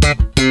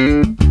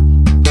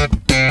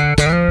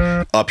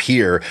up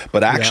here.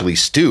 But actually,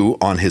 Stu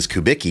on his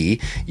Kubicki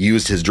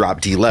used his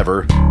drop D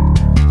lever,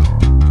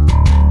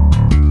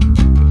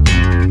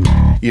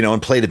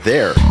 and played it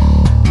there.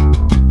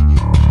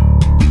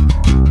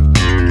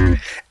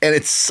 And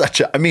it's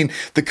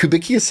the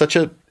Kubicki is such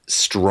a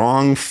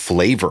strong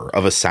flavor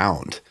of a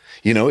sound.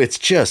 It's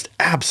just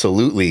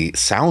absolutely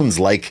sounds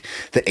like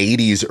the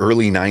 80s,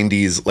 early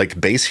 90s, like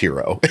bass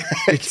hero.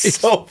 It's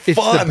so fun. It's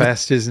the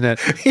best, isn't it?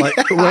 Like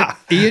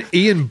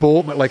Ian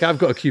bought me, like I've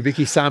got a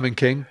Kubicki Salmon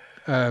King.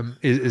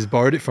 Is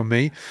borrowed it from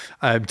me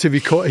to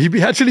record.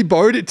 He actually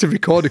borrowed it to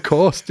record a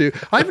course.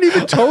 I haven't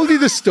even told you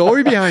the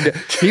story behind it.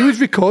 He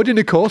was recording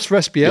a course for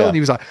SBL, and he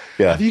was like,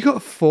 "Have you got a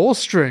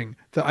 4-string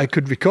that I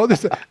could record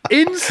this?"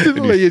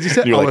 Instantly, as he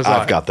said, You're like,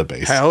 "I've got the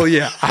bass." Hell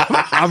yeah,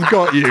 I've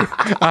got you.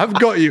 I've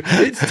got you.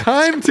 It's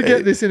time to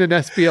get this in an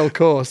SBL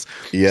course.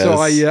 Yes. So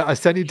I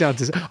sent it down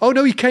to. Oh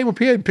no, he came up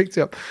here and picked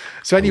it up.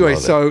 So anyway,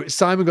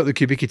 Simon got the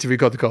Kubicki to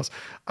record the course.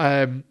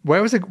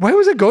 Where was I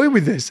going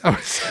with this?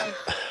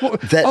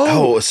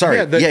 Sorry.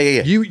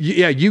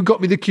 You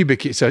got me the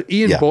Kubicki. So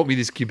Ian bought me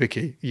this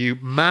Kubicki. You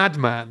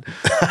madman.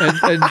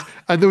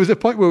 And there was a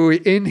point where we were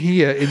in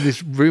here in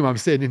this room. I'm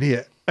sitting in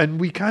here, and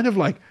we kind of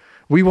like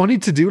we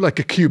wanted to do like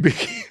a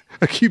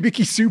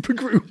Kubicki super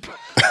group.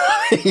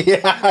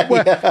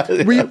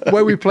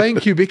 where we're playing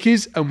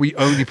Kubickis and we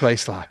only play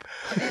slap.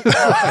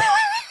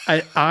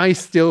 I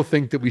still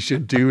think that we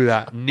should do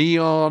that.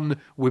 Neon.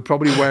 We're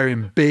probably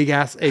wearing big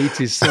ass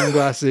 80s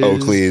sunglasses.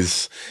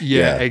 Oakleys.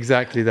 Yeah,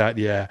 exactly that.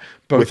 Yeah,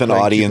 with an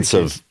audience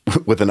of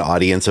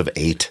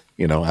 8.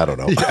 I don't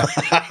know.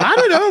 I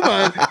don't know,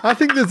 man. I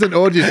think there's an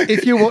audience.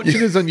 If you're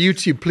watching us on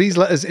YouTube, please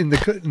let us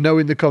know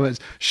in the comments.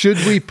 Should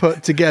we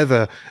put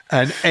together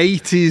an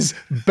 80s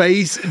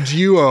bass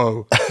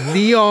duo,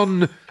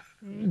 neon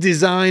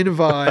design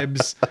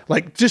vibes?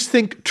 Like, just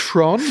think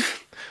Tron.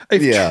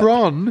 if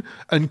Tron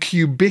and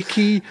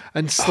Kubicki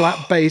and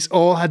Slap Bass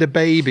all had a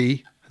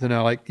baby, I don't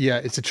know, like, yeah,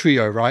 it's a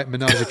trio, right?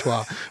 Menage a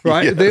trois,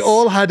 right? Yes. They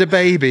all had a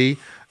baby,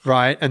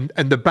 right? And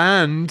the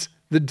band,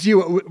 the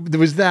duo, there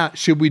was that.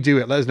 Should we do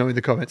it? Let us know in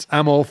the comments.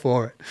 I'm all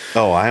for it.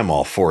 Oh, I am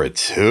all for it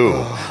too.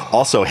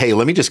 Also, hey,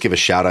 let me just give a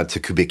shout out to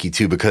Kubicki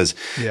too, because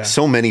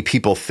so many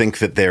people think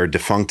that they're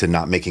defunct and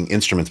not making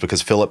instruments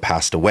because Philip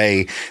passed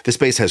away. This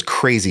bass has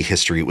crazy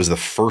history. It was the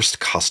first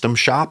custom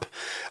shop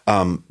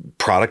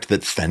product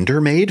that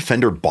Fender made.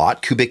 Fender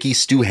bought Kubicki.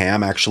 Stu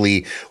Ham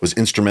actually was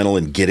instrumental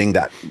in getting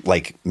that,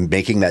 like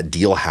making that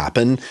deal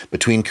happen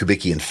between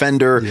Kubicki and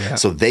Fender. Yeah.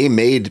 So they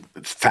made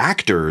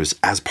Factors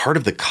as part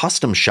of the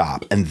custom shop.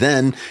 And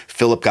then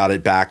Philip got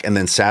it back and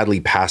then sadly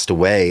passed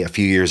away a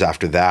few years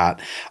after that.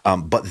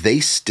 But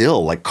they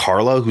still, like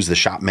Carla, who's the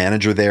shop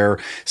manager there,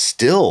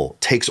 still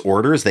takes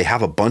orders. They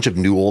have a bunch of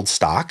new old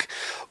stock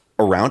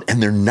around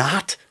and they're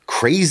not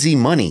crazy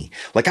money.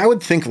 Like I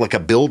would think like a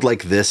build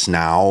like this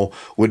now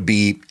would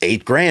be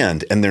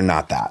 $8,000 and they're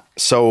not that.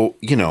 So,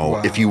 you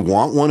know, if you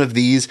want one of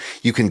these,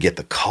 you can get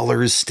the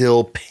colors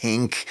still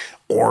pink,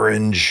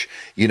 orange,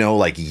 you know,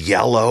 like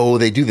yellow.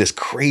 They do this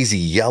crazy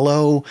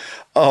yellow.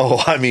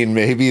 Oh, I mean,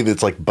 maybe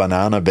it's like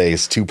banana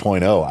bass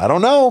 2.0. I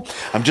don't know.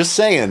 I'm just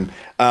saying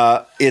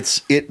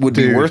it would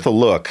be worth a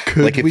look.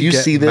 Like if you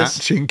see this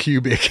matching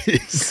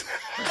Kubickis.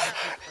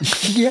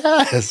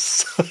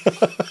 Yes.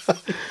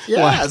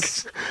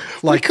 Yes.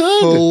 Like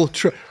full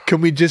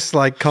can we just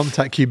like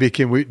contact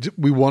Kubicki and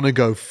we want to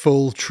go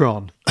full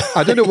Tron.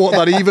 I don't know what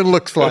that even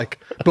looks like,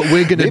 but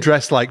we're going to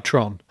dress like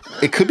Tron.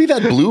 It could be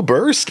that blue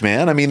burst,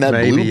 man. I mean, that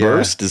blue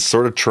burst is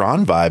sort of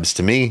Tron vibes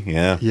to me.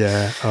 Yeah.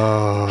 Yeah.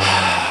 Oh.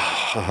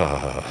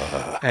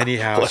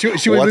 Anyhow,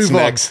 should we move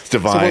next, on?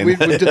 Divine? So we've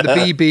done the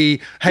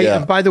BB. Hey,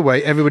 and by the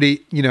way,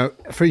 everybody, you know,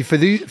 for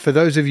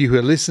those of you who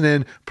are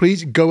listening,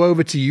 please go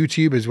over to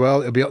YouTube as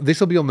well. This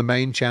will be on the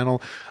main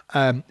channel,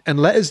 and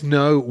let us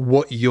know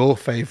what your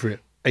favorite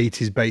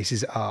 80s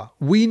basses are.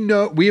 We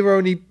know we are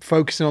only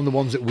focusing on the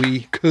ones that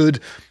we could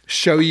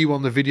show you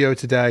on the video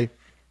today.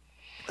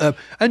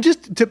 And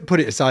just to put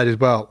it aside as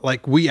well,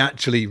 like we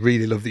actually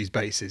really love these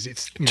basses.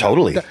 It's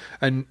totally,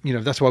 and you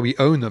know that's why we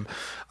own them.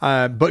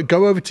 But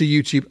go over to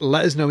YouTube.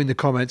 Let us know in the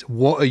comments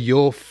what are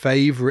your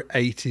favorite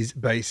 80s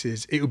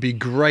basses. It would be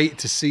great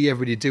to see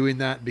everybody doing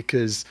that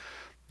because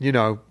you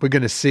know we're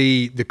going to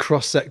see the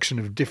cross section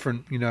of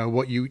different, you know,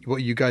 what you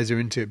guys are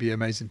into. It'd be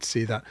amazing to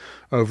see that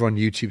over on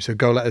YouTube. So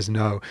go let us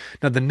know.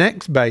 Now the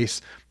next bass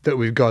that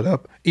we've got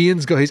up,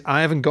 Ian's got his. I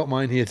haven't got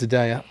mine here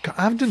today. I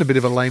haven't done a bit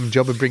of a lame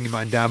job of bringing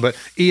mine down, but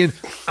Ian,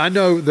 I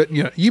know that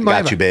you know you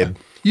might. Got you, babe.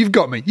 You've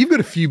got me. You've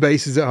got a few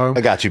basses at home.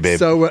 I got you, babe.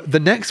 So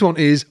the next one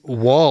is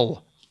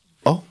Wall.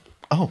 Oh,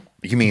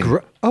 you mean? Have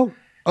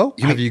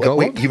you got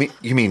one?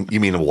 You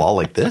mean a wall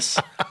like this?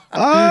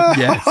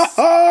 Yes,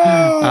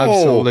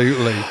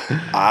 absolutely.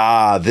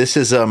 This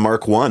is a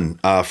Mark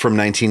I from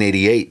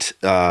 1988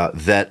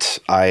 that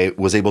I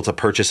was able to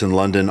purchase in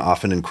London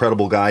off an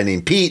incredible guy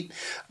named Pete,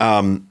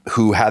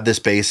 who had this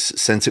bass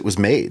since it was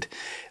made.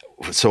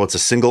 So it's a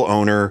single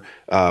owner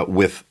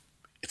with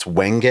it's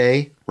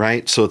Wenge,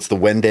 right? So it's the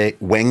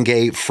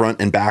Wenge front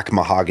and back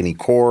mahogany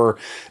core,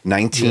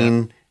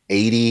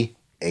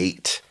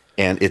 1988.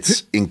 And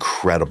it's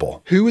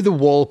incredible. Who are the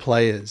Wall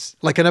players?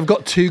 Like, and I've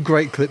got two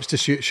great clips to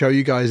show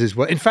you guys as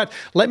well. In fact,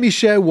 let me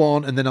share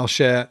one and then I'll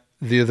share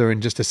the other in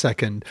just a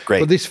second.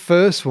 Great. But this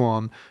first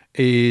one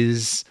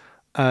is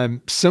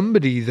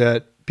somebody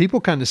that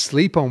people kind of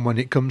sleep on when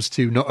it comes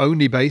to not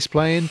only bass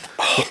playing,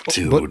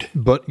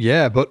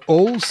 but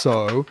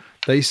also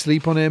they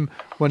sleep on him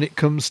when it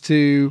comes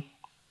to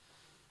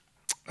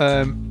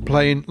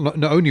playing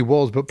not only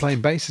walls, but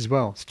playing bass as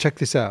well. So check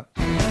this out.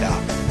 Yeah.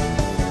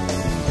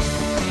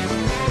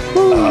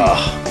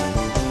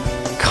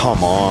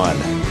 Come on.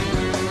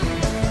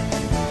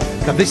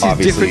 Now this is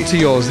different to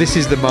yours. This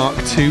is the Mark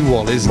II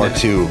wall, isn't it?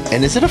 Mark II.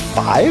 And is it a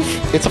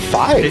 5? It's a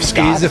 5, It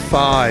Scott. is a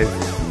 5.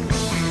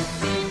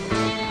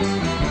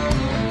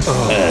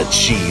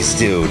 Jeez,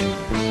 dude.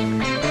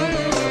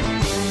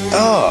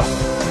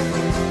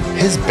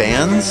 His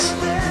bands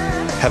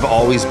have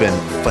always been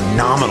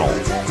phenomenal.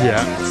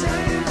 Yeah.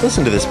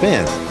 Listen to this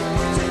band.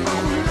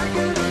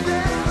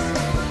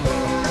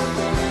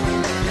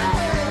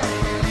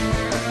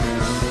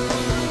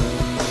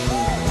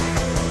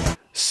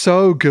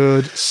 So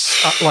good.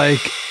 Just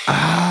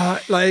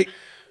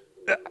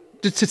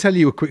to tell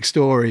you a quick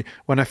story,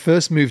 when I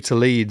first moved to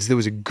Leeds, there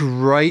was a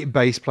great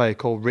bass player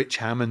called Rich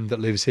Hammond that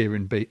lives here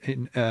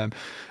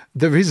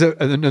there is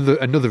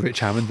another Rich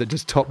Hammond that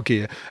does Top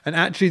Gear, and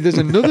actually there's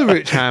another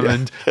Rich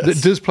Hammond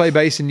that does play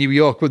bass in New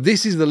York, but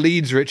this is the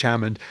Leeds Rich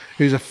Hammond,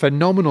 who's a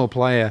phenomenal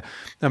player.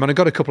 I mean, I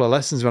got a couple of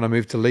lessons when I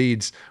moved to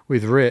Leeds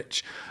with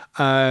Rich,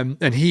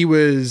 and he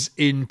was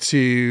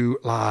into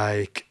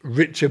like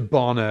Richard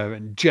Bonner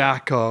and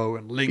Jacko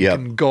and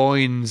Lincoln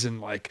Goines and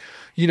like,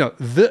 you know,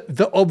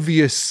 the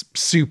obvious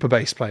super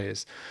bass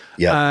players.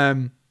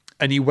 And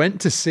he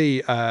went to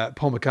see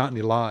Paul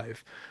McCartney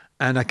live.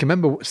 And I can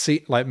remember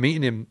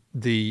meeting him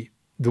the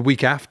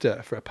week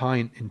after for a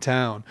pint in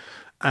town.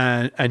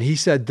 and he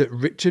said that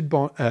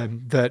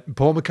that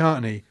Paul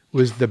McCartney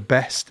was the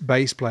best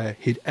bass player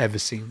he'd ever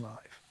seen live.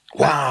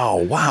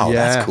 Wow,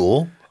 that's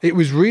cool. It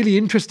was really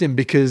interesting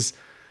because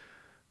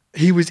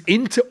he was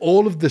into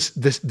all of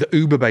the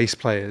Uber bass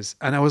players,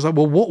 and I was like,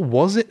 well, what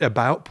was it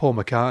about Paul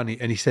McCartney?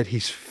 And he said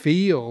his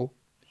feel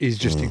is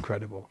just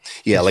incredible.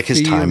 Yeah, like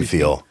his time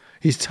feel.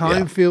 His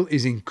time feel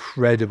is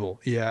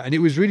incredible. Yeah. And it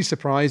was really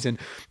surprising.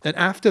 And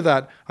after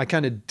that, I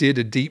kind of did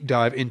a deep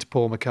dive into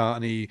Paul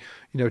McCartney,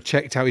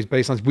 checked out his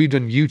bass lines. We've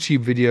done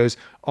YouTube videos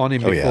on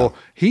him before. Yeah.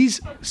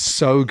 He's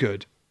so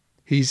good.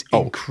 He's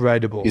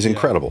incredible. He's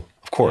incredible.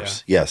 Of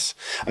course. Yeah. Yes.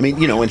 I mean,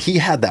 when he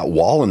had that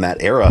wall in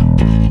that era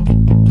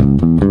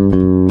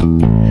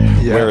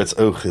where it's,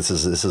 this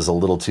is a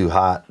little too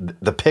hot.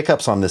 The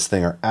pickups on this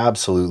thing are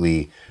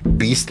absolutely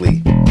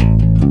beastly.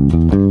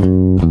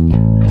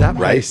 That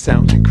bass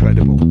sounds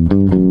incredible.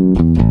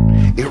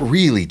 It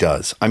really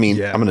does. I mean,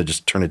 I'm going to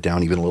just turn it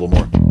down even a little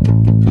more.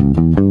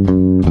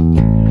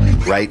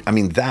 Right? I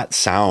mean, that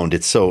sound,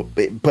 it's so...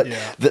 But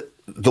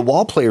the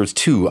wall players,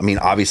 too, I mean,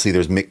 obviously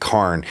there's Mick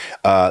Karn.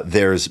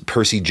 There's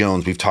Percy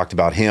Jones. We've talked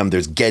about him.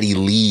 There's Geddy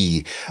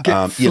Lee.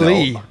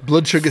 Flea.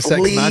 Blood Sugar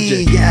Sex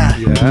Magic. Yeah.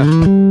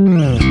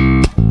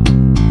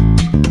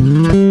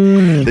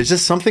 There's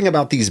just something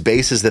about these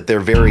basses that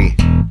they're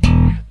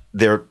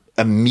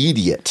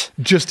immediate.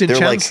 Justin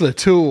Chancellor, like,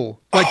 Tool,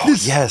 like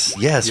this. Yes,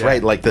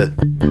 right. Like there's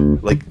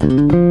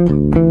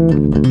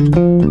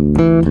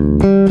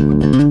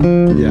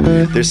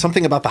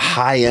something about the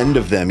high end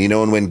of them,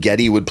 and when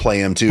Geddy would play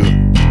him too,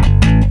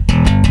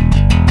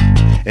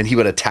 and he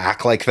would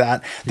attack like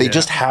that, they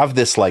just have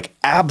this like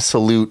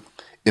absolute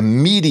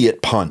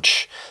immediate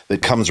punch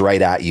that comes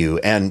right at you.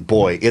 And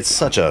boy,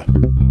 it's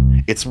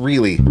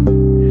really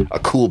a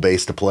cool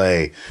bass to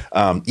play.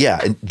 And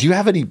do you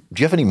have any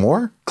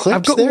more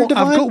clips? I've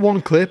got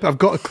one clip. I've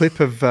got a clip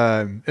of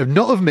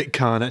not of Mick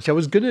Karn. Actually,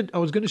 I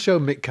was gonna show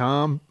Mick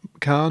Karn,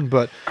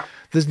 but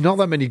there's not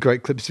that many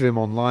great clips of him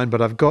online.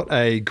 But I've got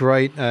a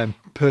great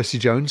Percy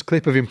Jones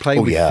clip of him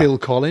playing with Phil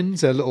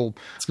Collins, a little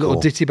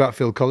ditty about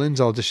Phil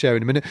Collins. I'll just share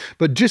in a minute.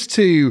 But just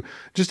to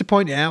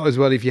point it out as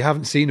well, if you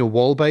haven't seen a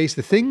wall bass,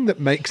 the thing that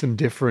makes them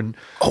different,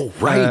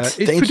 it's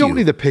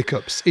predominantly the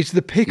pickups. It's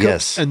the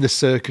pickups and the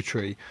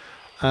circuitry.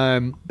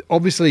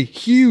 Obviously,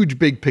 huge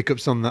big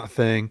pickups on that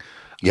thing.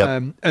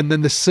 Yep. And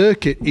then the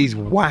circuit is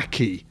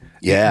wacky.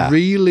 Yeah. It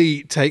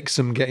really takes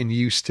some getting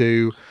used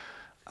to.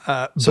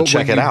 So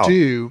check it out.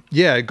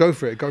 Go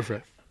for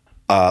it.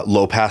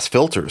 Low pass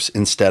filters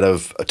instead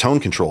of a tone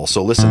control.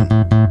 So listen.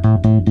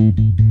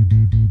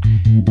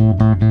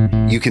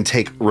 You can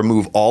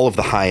remove all of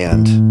the high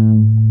end.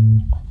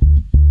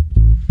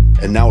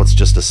 And now it's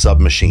just a sub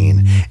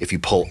machine. If you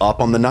pull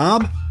up on the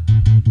knob,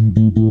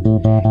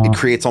 it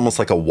creates almost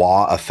like a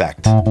wah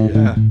effect.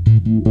 Yeah.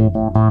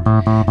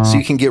 So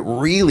you can get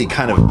really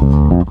kind of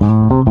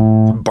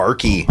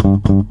barky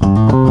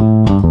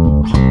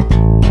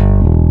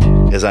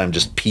as I'm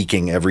just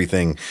peaking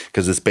everything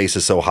because this bass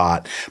is so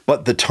hot.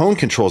 But the tone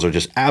controls are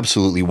just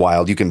absolutely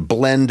wild. You can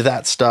blend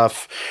that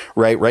stuff,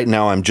 right? Right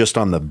now I'm just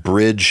on the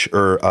bridge,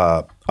 or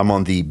I'm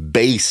on the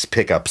bass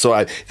pickup.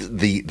 So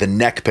the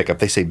neck pickup,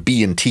 they say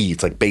B and T.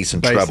 It's like bass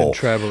and treble. Bass and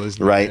treble,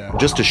 isn't it? Right? Yeah.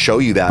 Just to show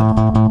you that.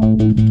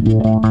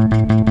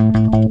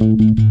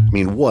 I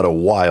mean, what a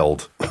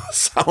wild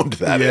sound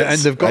that is. Yeah,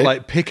 and they've got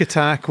like pick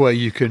attack where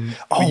you can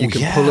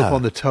pull up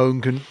on the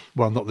tone,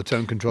 not the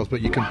tone controls,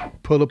 but you can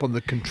pull up on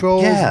the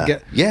controls and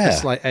get a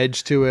slight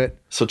edge to it.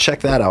 So check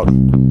that out.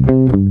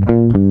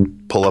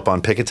 Pull up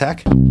on pick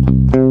attack.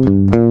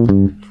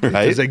 Right?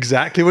 That's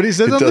exactly what it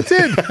says on the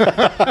tin.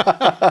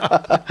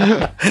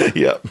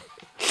 Yep.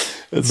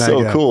 It's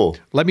so cool.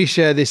 Let me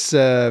share this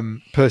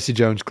Percy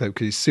Jones clip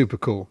because it's super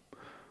cool.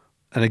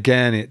 And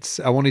again,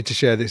 I wanted to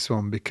share this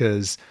one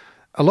because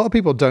a lot of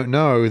people don't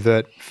know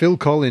that Phil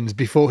Collins,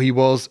 before he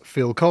was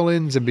Phil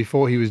Collins and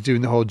before he was doing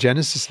the whole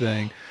Genesis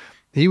thing,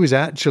 he was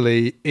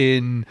actually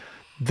in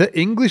the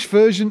English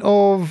version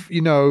of,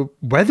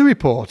 Weather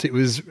Report. It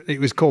was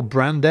called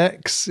Brand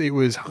X. It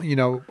was,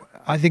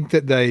 I think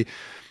that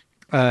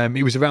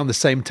it was around the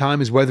same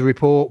time as Weather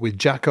Report with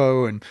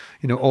Jacko and,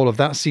 all of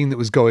that scene that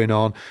was going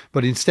on.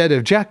 But instead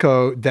of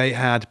Jacko, they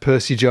had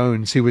Percy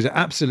Jones, who was an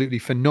absolutely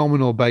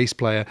phenomenal bass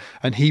player.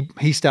 And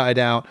he started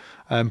out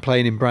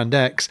playing in Brand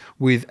X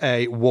with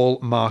a Wall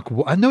Mark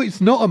 1. I know it's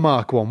not a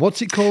Mark 1.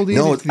 What's it called?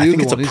 No, I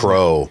think it's a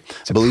Pro.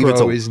 I believe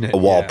it's a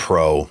Wall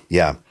Pro.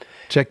 Yeah.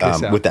 Check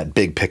this out. With that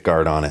big pick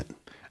guard on it.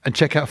 And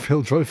check out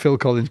Phil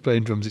Collins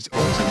playing drums. It's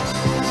awesome.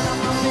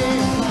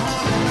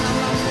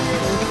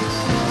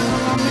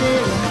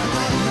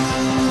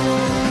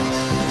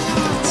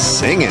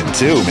 Singing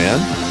too, man.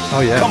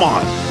 Oh yeah. Come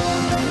on.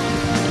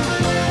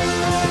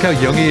 Look how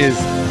young he is.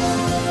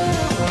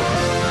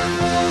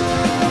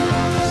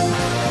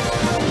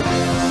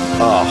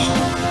 Oh.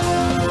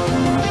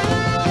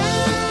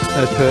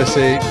 There's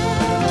Percy.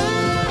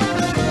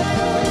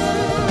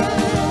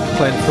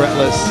 Playing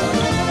fretless.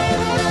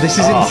 This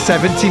is in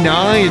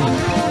 79.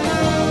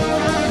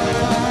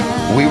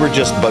 We were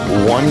just but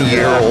 1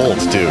 year old,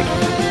 dude.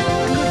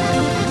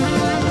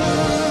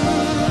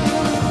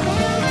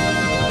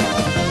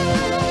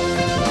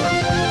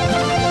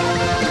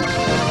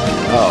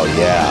 Oh,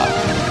 yeah.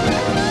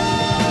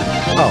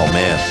 Oh,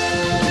 man.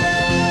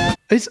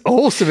 It's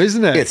awesome,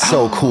 isn't it? It's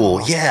so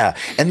cool. Yeah.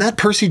 And that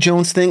Percy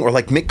Jones thing, or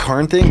like Mick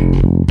Karn thing,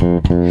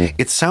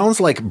 it sounds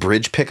like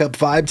bridge pickup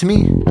vibe to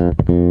me.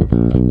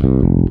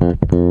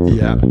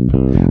 Yeah.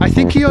 I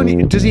think he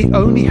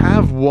only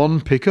have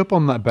one pickup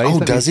on that bass? Oh,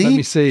 does he? Let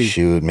me see.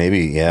 Shoot,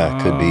 maybe. Yeah,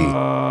 could be.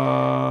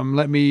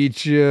 Let me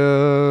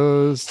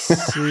just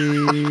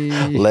see.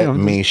 Let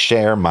me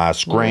share my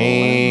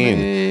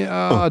screen.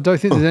 I don't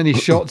think there's any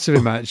shots of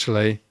him,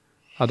 actually.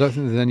 I don't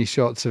think there's any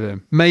shots of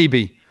him.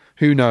 Maybe.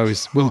 Who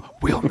knows? We'll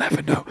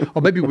never know.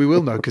 Or maybe we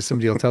will know because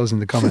somebody will tell us in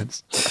the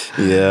comments.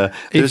 Yeah.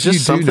 There's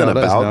just something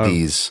about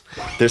these.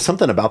 There's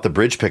something about the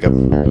bridge pickup.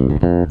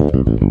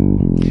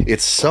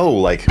 It's so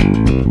like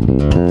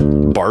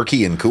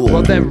barky and cool.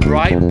 Well, they're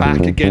right back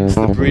against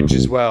the bridge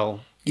as well.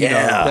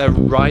 Yeah. They're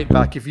right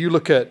back. If you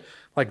look at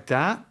like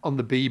that on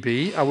the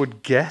BB, I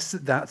would guess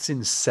that that's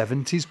in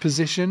 70s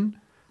position.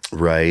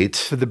 Right.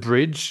 For the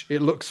bridge.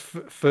 It looks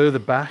further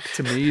back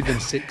to me than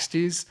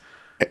 60s.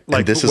 Like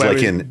and this is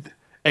like in...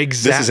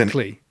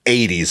 Exactly. This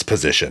is an 80s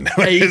position.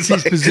 80s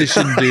like,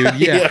 position, dude.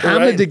 Yeah,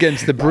 hammered right.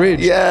 Against the bridge.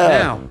 Yeah.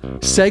 Now,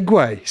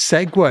 segue.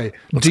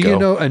 Let's Do go. You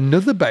know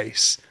another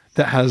bass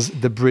that has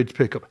the bridge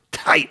pickup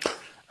tight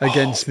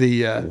against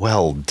the...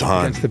 well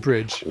done. Against the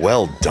bridge.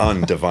 Well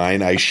done,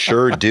 Divine. I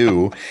sure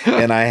do.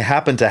 And I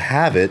happen to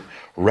have it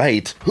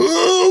right...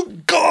 Oh,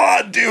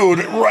 God, dude.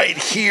 Right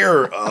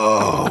here.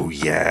 Oh,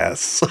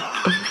 yes.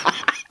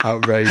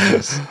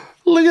 Outrageous.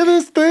 Look at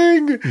this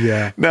thing.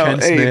 Yeah. Now,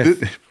 Ken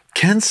Smith.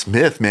 Ken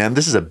Smith, man,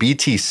 this is a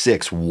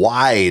BT6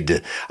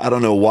 wide. I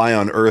don't know why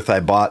on earth I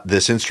bought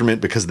this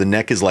instrument because the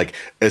neck is like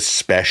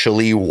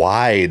especially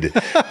wide.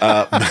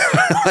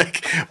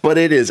 But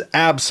it is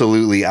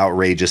absolutely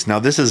outrageous. Now,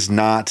 this is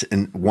not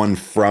one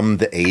from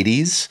the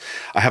 80s.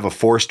 I have a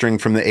 4-string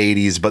from the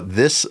 80s, but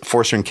this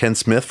 4-string Ken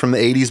Smith from the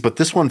 80s, but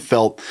this one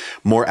felt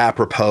more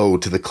apropos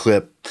to the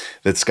clip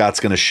that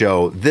Scott's going to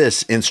show.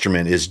 This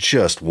instrument is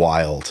just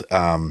wild.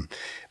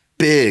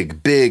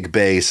 Big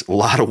bass, a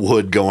lot of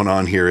wood going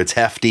on here. It's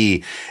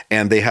hefty,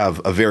 and they have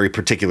a very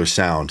particular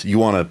sound. You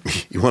want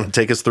to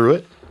take us through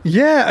it?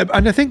 Yeah,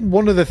 and I think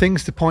one of the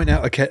things to point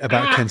out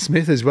about Ken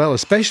Smith as well,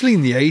 especially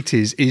in the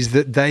 80s, is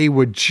that they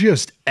were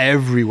just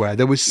everywhere.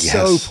 They were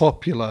so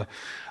popular.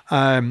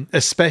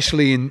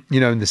 Especially in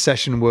the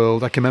session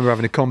world. I can remember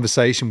having a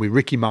conversation with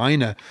Ricky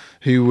Minor,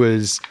 who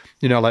was,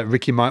 like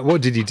Ricky Minor.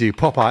 What did he do?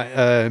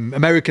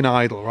 American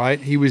Idol, right?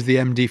 He was the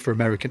MD for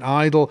American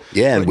Idol.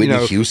 Yeah, and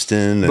Whitney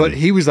Houston. But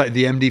he was like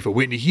the MD for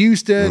Whitney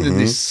Houston and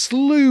this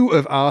slew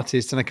of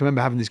artists. And I can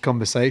remember having this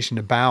conversation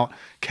about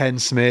Ken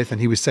Smith,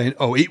 and he was saying,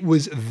 oh, it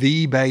was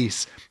the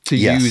bass to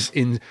use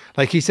in,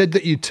 like he said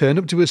that you turn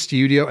up to a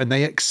studio and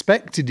they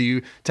expected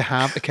you to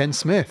have a Ken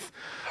Smith.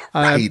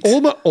 Right.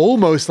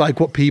 Almost like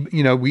what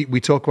we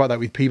talk about that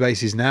with P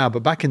basses now,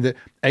 but back in the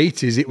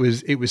 80s it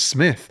was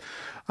Smith.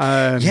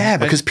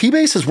 Because P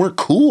basses weren't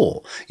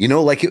cool.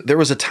 There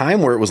was a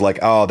time where it was like,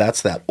 oh,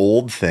 that's that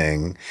old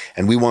thing,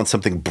 and we want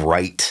something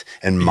bright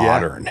and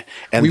modern. Yeah.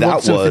 And we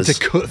want something to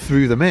cut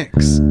through the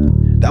mix.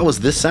 That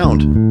was this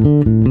sound,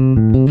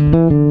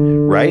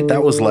 right?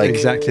 That was like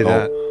exactly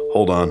that.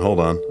 Hold on,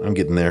 I'm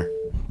getting there.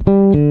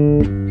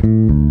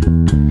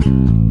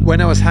 When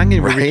I was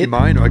hanging with Ricky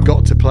Minor, I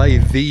got to play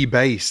the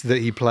bass that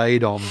he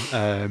played on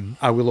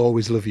I Will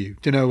Always Love You.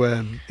 Do you know,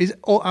 is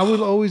I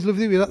Will Always Love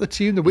You? Is that the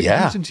tune, the Whitney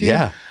Houston tune?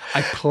 Yeah.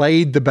 I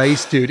played the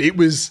bass, dude. It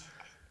was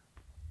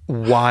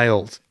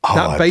wild.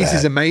 That bass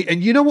is amazing.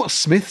 And you know what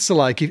Smiths are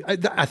like?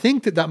 I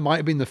think that might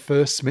have been the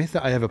first Smith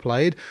that I ever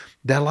played.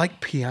 They're like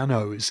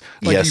pianos.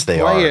 Like yes,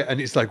 they are. You play it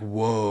and it's like,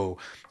 whoa.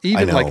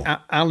 Even like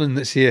Alan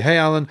that's here. Hey,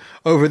 Alan,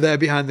 over there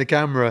behind the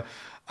camera.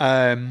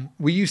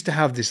 We used to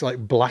have this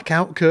like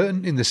blackout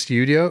curtain in the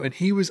studio, and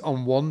he was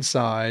on one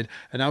side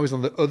and I was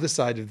on the other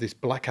side of this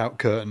blackout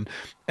curtain,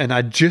 and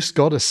I just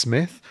got a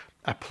Smith.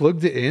 I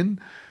plugged it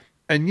in,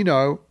 and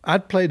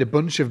I'd played a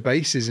bunch of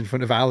basses in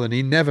front of Alan.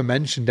 He never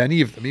mentioned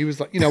any of them. He was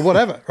like,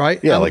 whatever,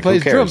 right? Yeah, Alan like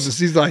plays who cares? drums.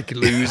 He's like,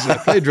 loser, I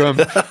play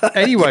drums.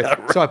 Anyway,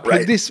 so I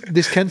plugged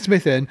this Ken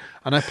Smith in,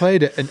 and I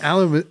played it, and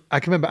I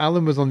can remember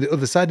Alan was on the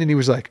other side, and he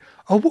was like,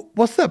 oh,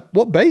 what's that?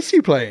 What bass are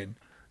you playing?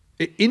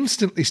 It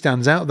instantly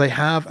stands out. They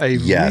have a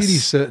really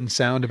certain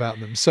sound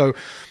about them. So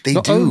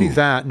not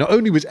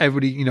only was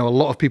everybody, a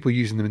lot of people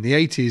using them in the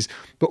 80s,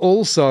 but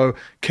also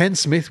Ken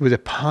Smith was a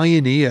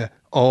pioneer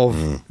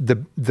of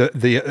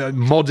the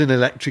modern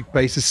electric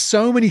bass. There's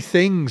so many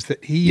things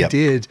that he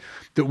did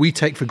that we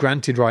take for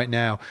granted right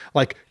now,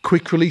 like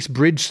quick release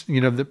bridge,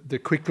 the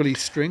quick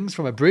release strings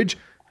from a bridge.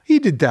 He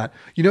did that.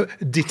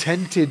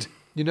 Detented,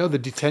 the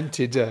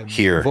detented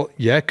here.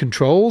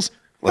 Controls.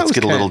 Let's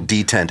get a little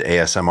detent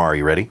ASMR.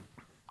 You ready?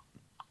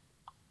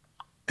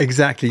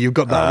 Exactly. You've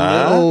got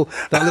that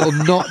little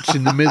notch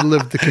in the middle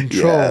of the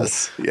control.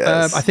 Yes.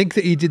 I think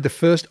that he did the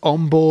first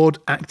onboard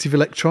active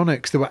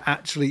electronics that were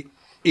actually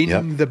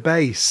in the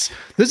bass.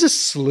 There's a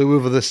slew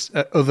of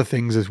other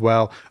things as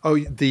well. Oh,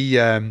 do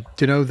you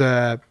know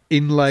the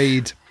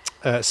inlaid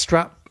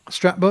strap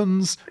strap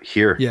buttons.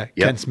 Here. Yeah,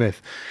 Yep. Ken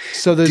Smith.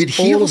 So there's Did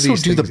he all also of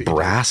these do the things that he did.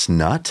 brass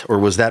nut, or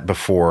was that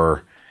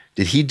before?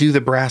 Did he do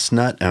the brass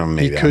nut? Oh,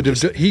 maybe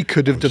He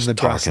could have done the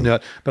brass talking.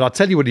 nut, but I'll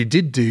tell you what he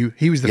did do.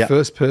 He was the Yeah.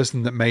 first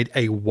person that made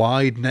a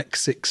wide neck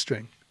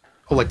 6-string.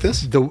 Oh, like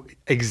this?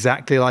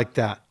 Exactly like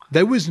that.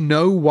 There was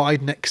no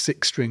wide neck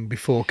 6-string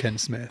before Ken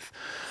Smith,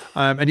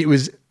 and it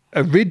was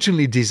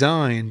originally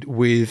designed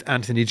with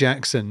Anthony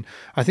Jackson.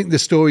 I think the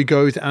story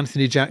goes that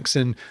Anthony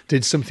Jackson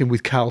did something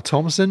with Carl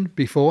Thompson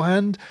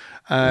beforehand,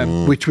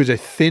 which was a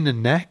thinner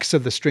neck, so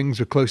the strings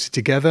were closer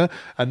together.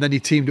 And then he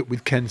teamed up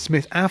with Ken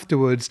Smith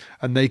afterwards,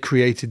 and they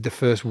created the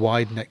first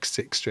wide neck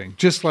 6-string,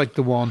 just like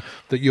the one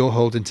that you're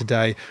holding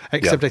today.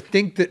 Except I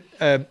think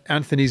that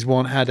Anthony's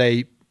one had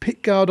a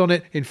pick guard on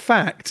it. In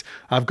fact,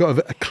 I've got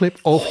a clip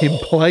of him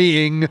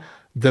playing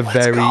the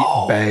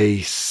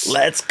bass.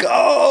 Let's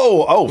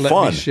go. Oh, Let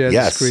fun. me share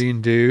the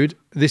screen, dude.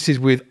 This is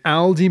with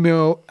Al Di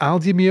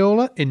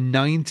Meola in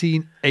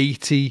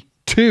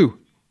 1982.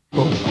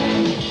 Boom.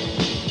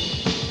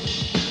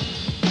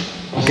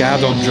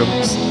 Gad on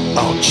drums.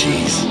 Oh,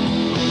 jeez.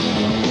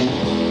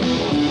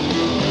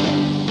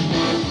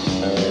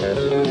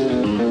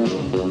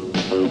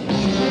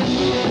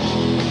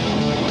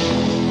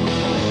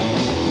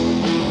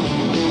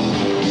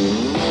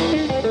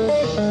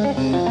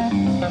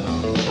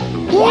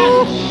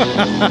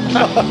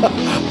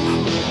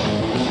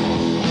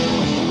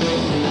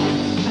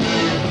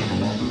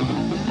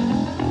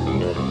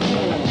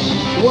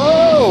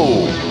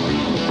 Whoa!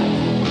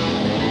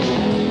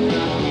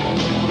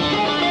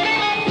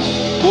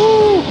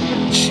 Woo!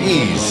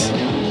 Jeez.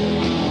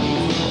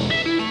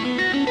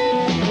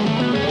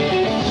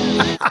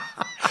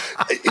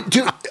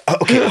 Dude,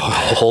 okay,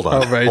 hold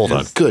on.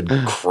 Outrageous. Good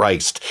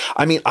Christ.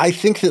 I mean, I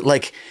think that,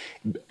 like,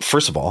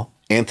 first of all,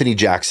 Anthony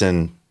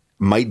Jackson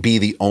might be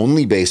the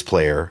only bass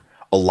player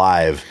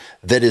alive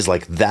that is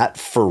like that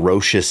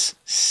ferocious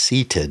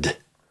seated.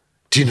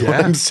 Do you know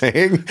what I'm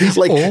saying? He's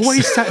like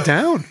always sat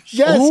down.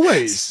 Yes.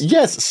 Always.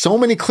 Yes. So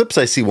many clips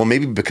I see. Well,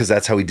 maybe because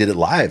that's how he did it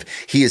live.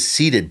 He is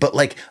seated, but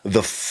like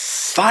the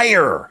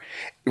fire,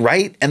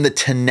 right? And the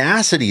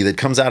tenacity that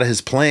comes out of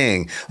his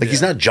playing. Like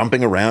he's not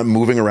jumping around,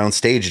 moving around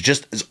stage. It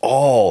just is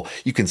all,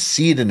 you can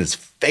see it in his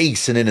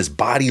face and in his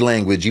body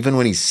language, even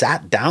when he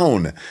sat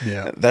down.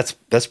 Yeah. That's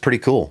pretty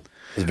cool.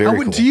 It's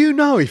very cool. Do you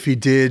know if he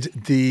did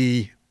What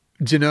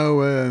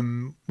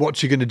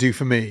You Gonna Do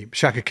For Me,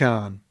 Shaka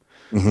Khan?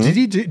 Mm-hmm. Did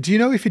he do you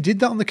know if he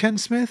did that on the Ken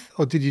Smith,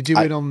 or did you do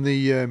it on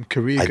the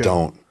Career Girl? I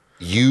don't.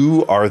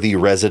 You are the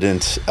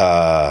resident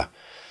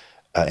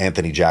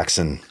Anthony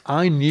Jackson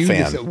I knew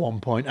fan. this at one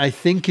point. I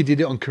think he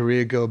did it on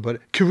Career Girl, but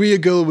Career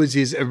Girl was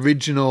his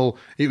original.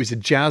 It was a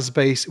jazz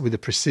bass with a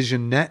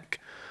precision neck.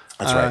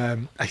 That's right.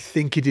 I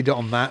think he did it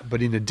on that,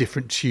 but in a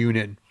different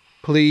tuning.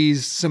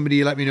 Please,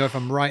 somebody let me know if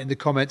I'm right in the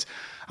comments.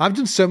 I've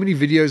done so many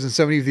videos and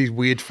so many of these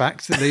weird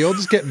facts that they all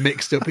just get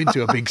mixed up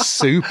into a big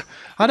soup.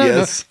 I don't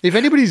know. If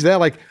anybody's there,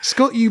 like,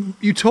 Scott, you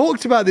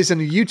talked about this in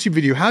a YouTube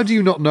video. How do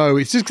you not know?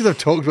 It's just because I've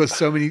talked about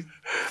so many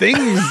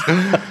things.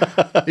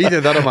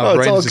 Either that or my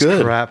brain's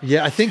just crap.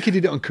 Yeah, I think he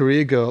did it on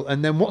Career Girl.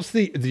 And then what's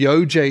the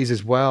OJs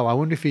as well? I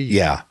wonder if he...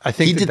 Yeah. I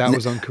think that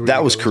was on Career Girl.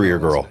 That was Career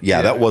well, Girl.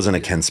 Yeah, that wasn't a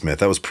Ken Smith.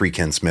 That was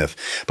pre-Ken Smith.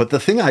 But the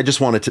thing I just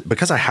wanted to...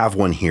 Because I have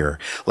one here,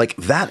 like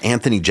that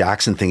Anthony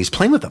Jackson thing, he's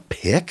playing with a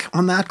pick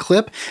on that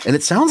clip, and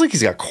it sounds like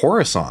he's got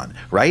chorus on,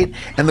 right?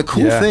 And the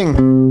cool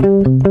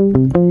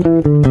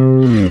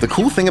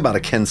thing about a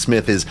Ken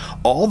Smith is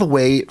all the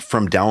way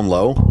from down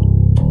low,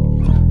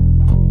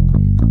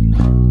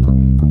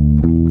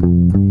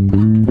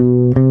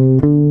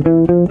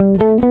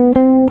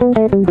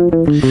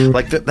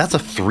 like that's a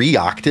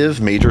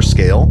 3-octave major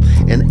scale,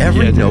 and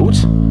every note,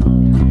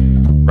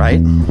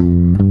 right?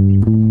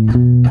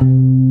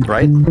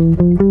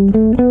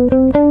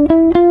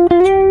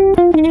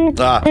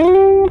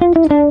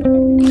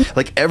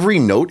 Like every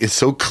note is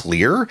so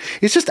clear.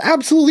 It's just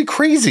absolutely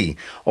crazy.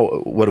 Oh,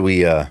 what are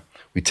we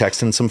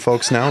texting some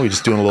folks now? We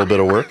just doing a little bit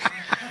of work.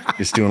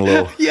 Just doing a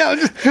little. Yeah.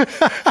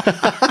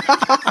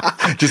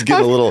 Just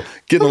getting a little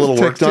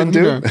work done,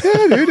 dude. Yeah,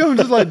 dude. I'm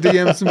just like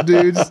DM some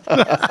dudes.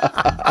 No,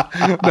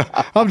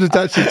 I'm just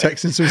actually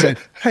texting someone saying,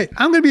 "Hey,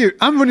 I'm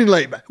running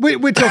late.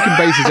 We're talking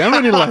bases. I'm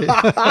running late."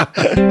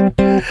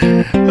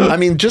 I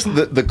mean, just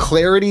the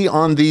clarity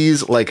on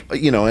these, like,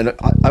 you know, and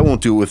I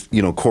won't do it with,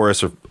 you know,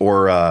 chorus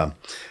or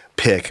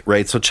pick,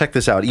 right? So check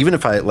this out. Even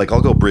if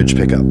I'll go bridge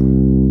pickup.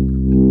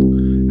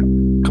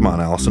 Come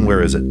on, Allison,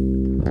 where is it?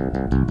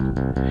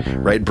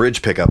 Right,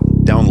 bridge pickup,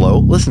 down low.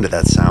 Listen to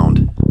that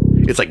sound.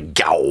 It's like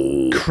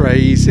gow.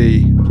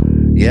 Crazy.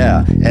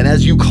 Yeah, and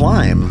as you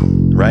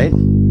climb, right?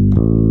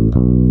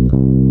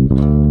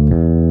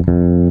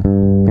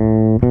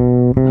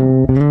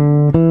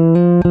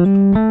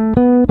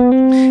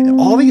 And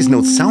all these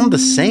notes sound the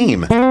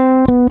same.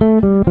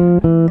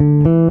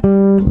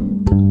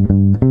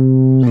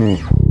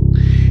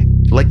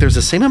 Like there's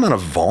the same amount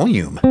of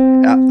volume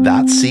at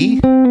that C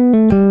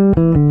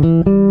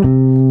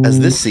as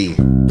this C.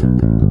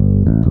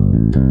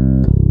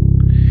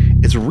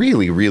 It's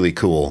really, really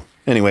cool.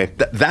 Anyway,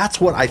 that's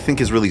what I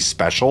think is really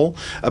special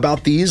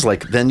about these.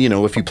 Like, then, you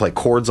know, if you play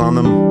chords on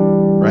them,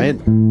 right?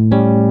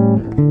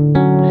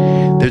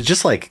 They're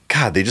just like,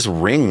 God, they just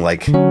ring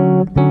like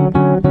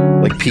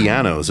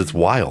pianos. It's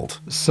wild.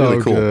 So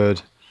really cool.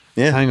 Good.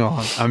 Yeah. Hang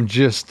on. I'm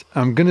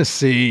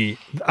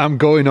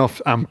going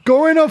off. Some,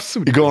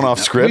 You're going off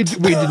script?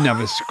 We didn't have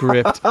a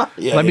script.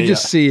 Let me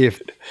just see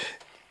if...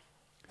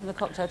 The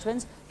Cocktail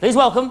Twins, please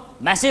welcome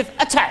Massive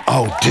Attack.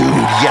 Oh, dude,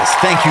 yes.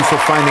 Thank you for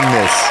finding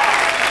this.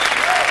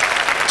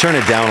 Turn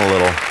it down a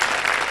little.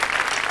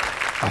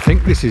 I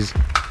think this is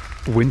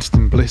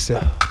Winston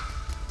Blissett.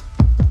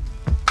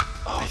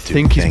 I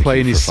think he's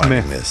playing his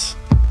Smith. This.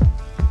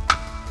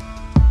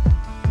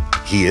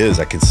 He is.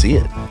 I can see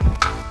it.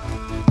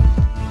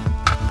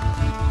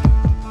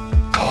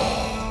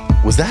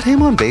 Was that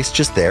him on bass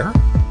just there?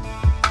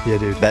 Yeah,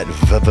 dude. That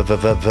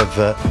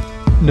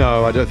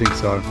No, I don't think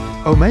so.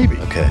 Oh, maybe.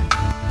 Okay.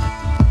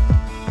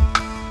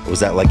 Was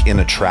that like in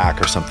a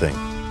track or something?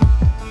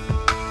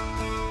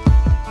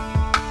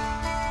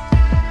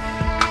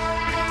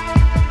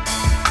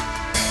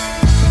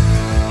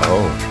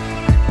 Oh.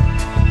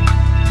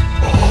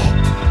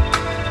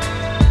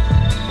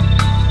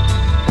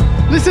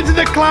 Listen to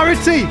the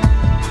clarity.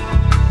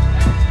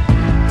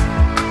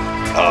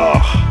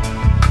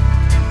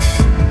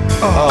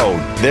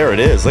 Oh, there it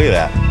is. Look at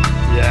that.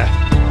 Yeah.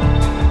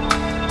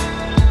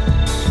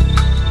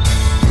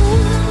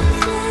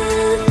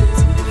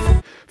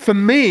 For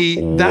me,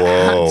 that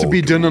had to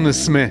be done on a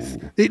Smith.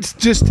 It's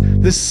just,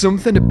 there's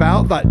something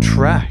about that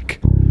track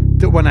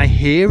that when I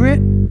hear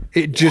it,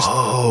 it just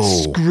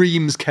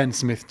screams Ken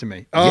Smith to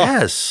me. Oh,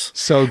 yes.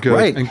 So good.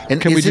 Right. And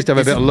can we just have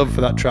a bit of love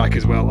for that track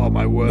as well? Oh,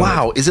 my word.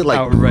 Wow. Is it like...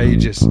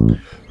 outrageous.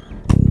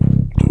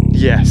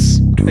 Yes,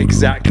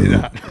 exactly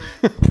that.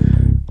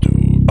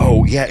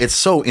 Oh, yeah, it's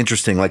so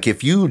interesting. Like,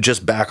 if you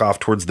just back off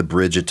towards the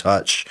bridge a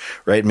touch,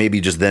 right,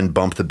 maybe just then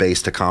bump the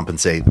bass to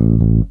compensate.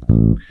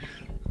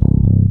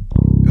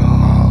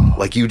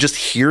 Like, you just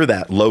hear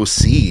that low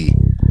C.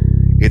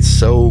 It's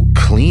so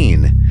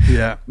clean.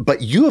 Yeah.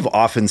 But you have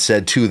often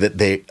said, too, that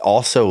they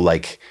also,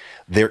 like,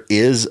 there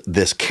is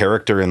this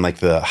character in, like,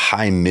 the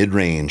high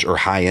mid-range or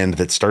high end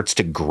that starts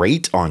to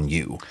grate on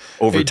you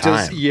over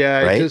time.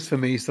 Yeah, right? It does for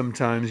me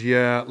sometimes,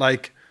 yeah.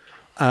 Like,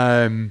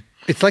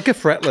 it's like a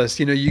fretless,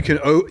 you know, you can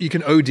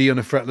OD on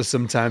a fretless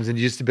sometimes and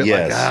you're just a bit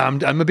like,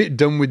 I'm a bit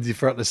done with the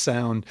fretless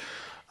sound.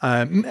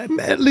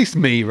 At least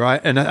me, right?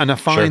 And I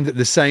find that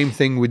the same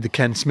thing with the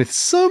Ken Smith.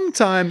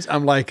 Sometimes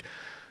I'm like,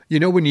 you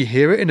know, when you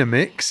hear it in a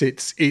mix,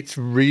 it's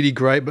really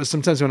great. But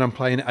sometimes when I'm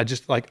playing it, I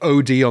just like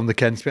OD on the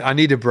Ken Smith. I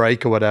need a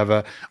break or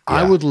whatever. Yeah.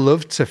 I would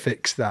love to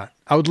fix that.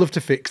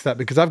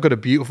 Because I've got a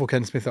beautiful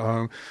Ken Smith at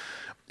home.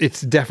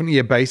 It's definitely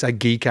a bass I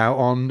geek out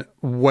on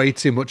way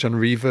too much on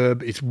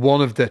Reverb. It's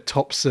one of the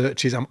top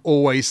searches. I'm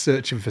always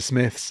searching for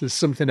Smiths. There's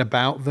something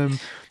about them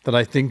that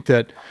I think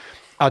that...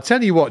 I'll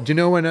tell you what, do you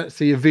know when I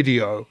see a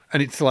video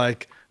and it's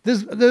like,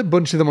 there's a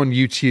bunch of them on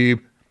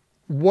YouTube,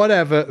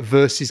 whatever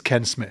versus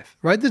Ken Smith,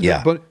 right?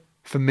 But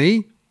for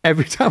me,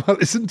 every time I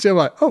listen to it, I'm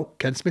like, oh,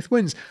 Ken Smith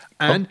wins.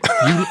 And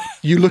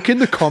you look in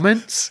the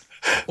comments,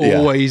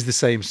 always the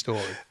same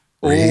story.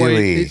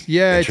 Really? It's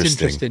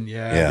interesting.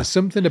 Yeah. There's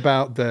something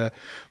about the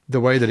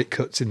way that it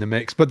cuts in the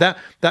mix. But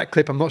that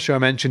clip, I'm not sure I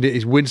mentioned it,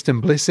 is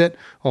Winston Blissett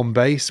on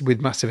bass with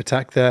Massive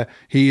Attack there.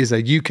 He is a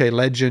UK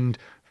legend,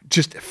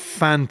 just a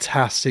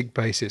fantastic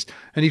bassist.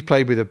 And he's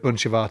played with a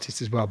bunch of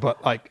artists as well.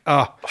 But like,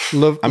 I'm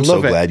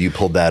so glad you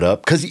pulled that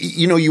up. Because,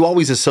 you know, you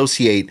always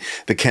associate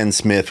the Ken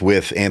Smith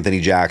with Anthony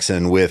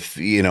Jackson, with,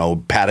 you know,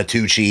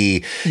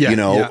 Patitucci,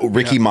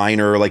 Ricky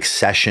Minor, like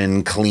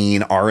session,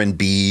 clean,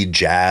 R&B,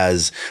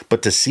 jazz.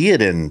 But to see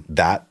it in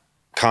that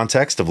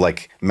context of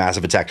like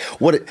Massive Attack,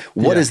 what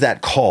is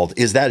that called?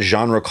 Is that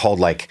genre called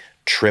like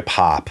trip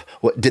hop?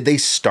 What did they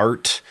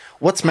start...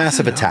 What's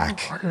Massive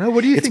Attack? I don't know.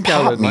 What do you think,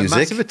 Alan? Music. Like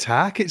Massive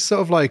Attack, it's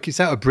sort of like, it's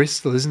out of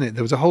Bristol, isn't it?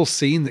 There was a whole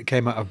scene that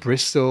came out of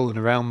Bristol and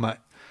around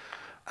that.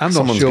 I'm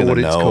not sure what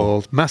it's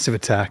called. Massive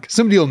Attack.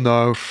 Somebody will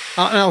know.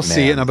 And I'll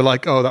see it and I'll be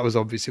like, oh, that was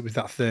obvious. It was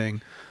that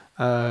thing.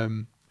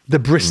 The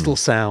Bristol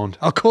sound.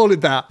 I'll call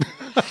it that.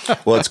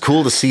 Well, it's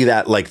cool to see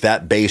that, like,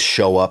 that bass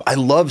show up. I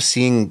love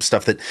seeing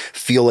stuff that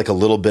feel like a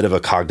little bit of a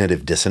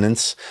cognitive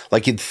dissonance.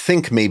 Like, you'd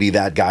think maybe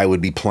that guy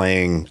would be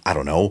playing, I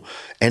don't know,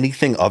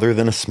 anything other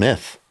than a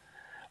Smith.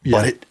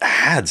 But it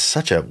had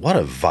what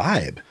a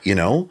vibe, you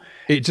know?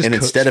 It just and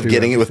instead of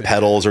getting it with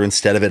pedals or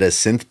instead of it as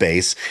synth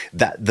bass,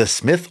 that the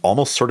Smith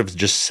almost sort of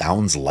just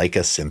sounds like a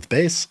synth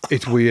bass.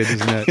 It's weird,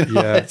 isn't it? You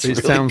know, it really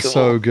sounds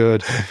so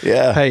good.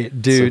 Yeah. Hey,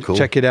 dude,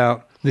 check it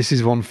out. This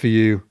is one for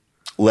you.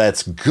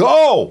 Let's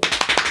go.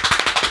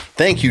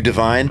 Thank you,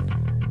 Divine.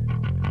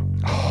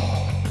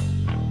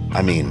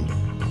 I mean,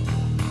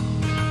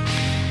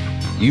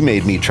 you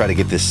made me try to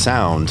get this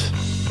sound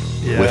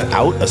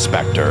without a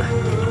Spectre.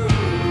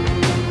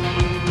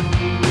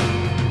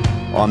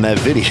 On that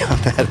video,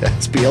 that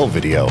SBL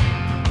video.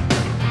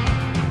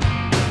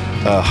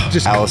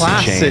 Just Alice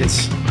in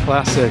Chains.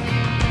 Classic.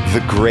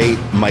 The great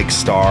Mike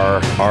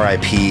Starr,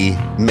 R.I.P.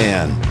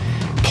 Man,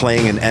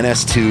 playing an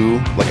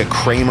NS2, like a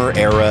Kramer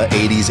era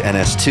 80s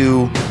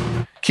NS2.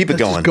 Keep it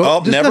going.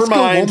 Never mind.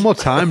 Go one more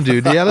time,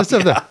 dude. Yeah, let's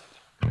have the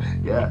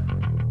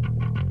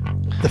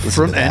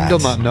front end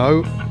on that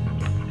note.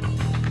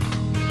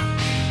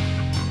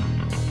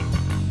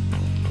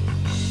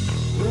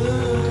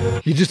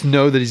 You just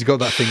know that he's got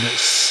that thing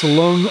that's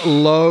slung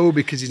low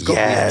because he's got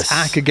the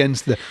attack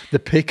against the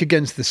pick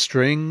against the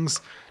strings.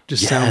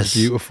 Just sounds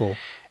beautiful.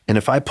 And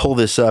if I pull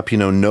this up,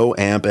 no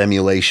amp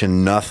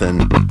emulation,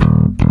 nothing.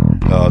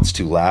 Oh, it's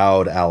too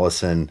loud,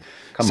 Allison.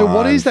 Come on. So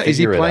what is that? Is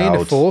he playing a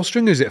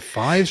 4-string? Is it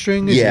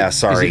 5-string?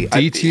 Sorry. Is it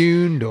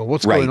detuned or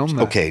what's going on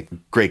there? Okay,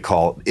 great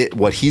call.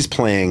 What he's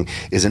playing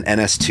is an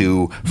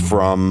NS2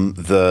 from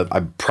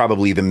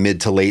probably the mid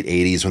to late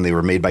 80s when they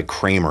were made by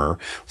Kramer.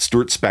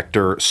 Stuart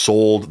Spector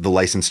sold the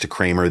license to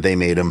Kramer. They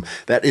made them.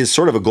 That is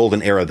sort of a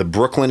golden era. The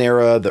Brooklyn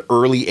era, the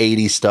early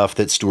 80s stuff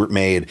that Stuart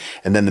made,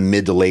 and then the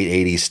mid to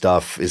late 80s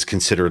stuff is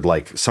considered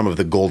like some of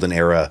the golden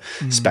era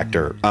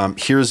Spector.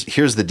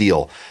 Here's the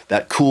deal.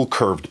 That cool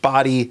curved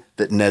body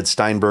that Ned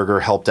Steinberger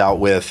helped out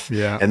with.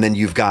 Yeah. And then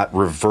you've got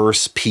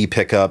reverse P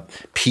pickup,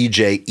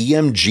 PJ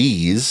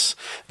EMGs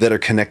that are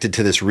connected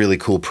to this really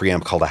cool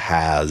preamp called a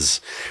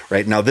Has.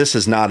 Right now, this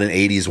is not an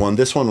 80s one.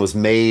 This one was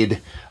made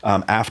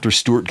after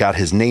Stuart got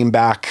his name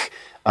back.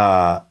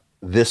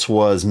 This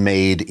was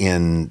made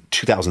in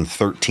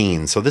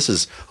 2013. So this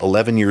is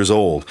 11 years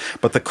old.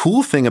 But the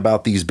cool thing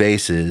about these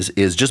basses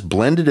is just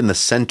blended in the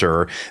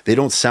center. They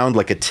don't sound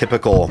like a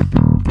typical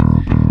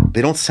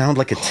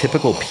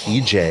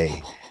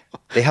PJ.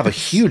 They have a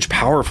huge,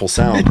 powerful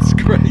sound. It's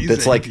crazy.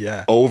 That's like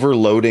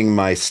overloading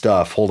my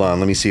stuff. Hold on.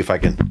 Let me see if I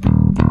can.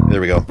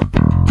 There we go.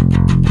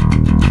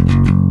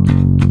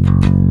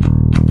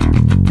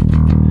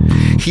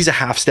 He's a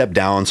half step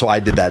down, so I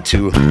did that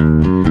too.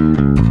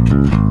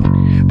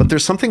 But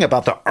there's something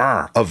about the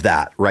of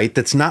that, right?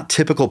 That's not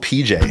typical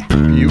PJ.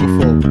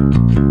 Beautiful.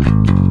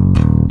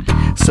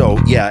 So,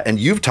 yeah, and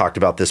you've talked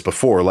about this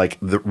before. Like,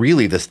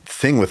 really, the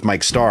thing with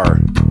Mike Starr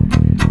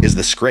is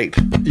the scrape.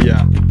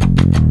 Yeah.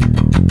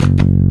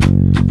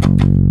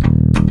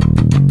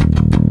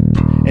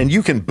 And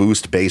you can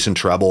boost bass and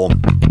treble.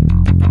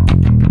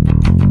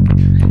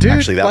 Dude,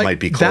 actually, that might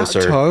be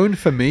closer. That tone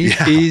for me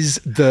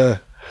is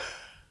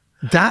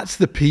that's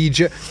the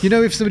PJ.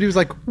 If somebody was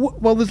like,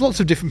 well, there's lots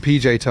of different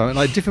PJ tone,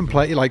 like different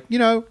play, like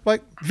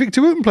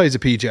Victor Wooten plays a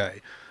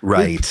PJ,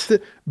 right?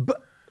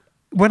 But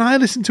when I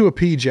listen to a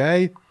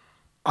PJ,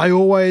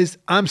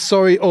 I'm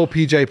sorry, all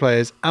PJ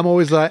players, I'm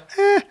always like,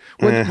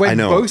 when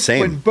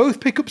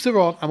both pickups are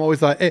on, I'm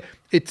always like,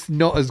 it's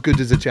not as good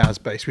as a jazz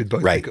bass with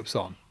both pickups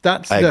on.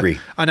 I agree.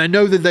 And I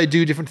know that they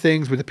do different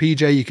things. With a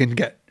PJ, you can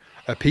get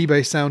a P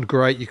bass sound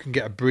great. You can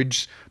get a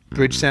bridge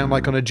sound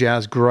like on a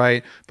jazz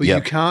great, but you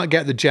can't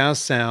get the jazz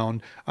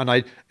sound. And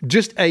I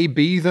just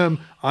A/B them.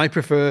 I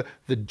prefer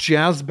the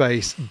jazz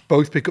bass,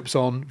 both pickups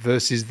on,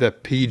 versus the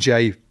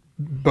PJ,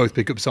 both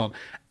pickups on,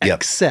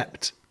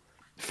 except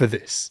for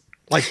this.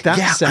 Like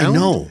that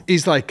sound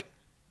is like,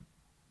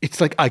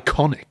 it's like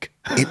iconic.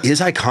 It is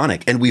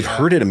iconic, and we've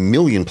heard it a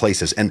million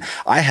places. And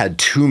I had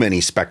too many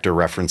Spector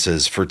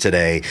references for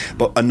today,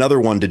 but another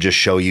one to just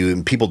show you,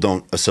 and people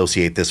don't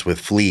associate this with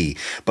Flea,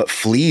 but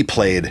Flea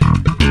played...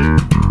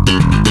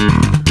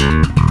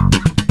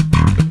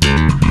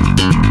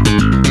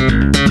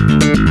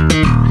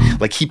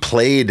 Like he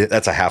played,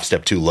 that's a half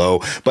step too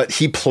low, but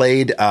he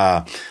played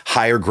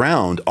higher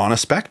ground on a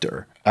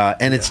Spector.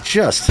 And it's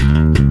just...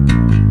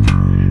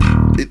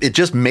 It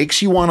just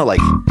makes you want to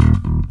like...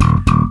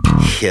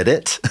 hit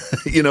it.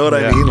 You know what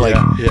I mean? Like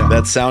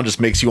that sound just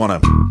makes you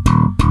want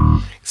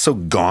to. It's so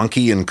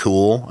gonky and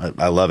cool.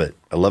 I love it.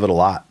 I love it a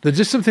lot. There's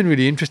just something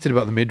really interesting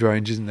about the mid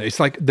range, isn't there? It's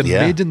like the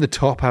mid and the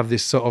top have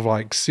this sort of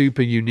like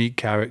super unique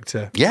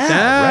character. Yeah,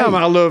 damn,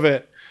 I love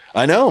it.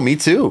 I know. Me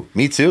too.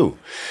 Me too.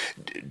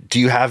 Do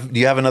you have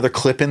another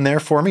clip in there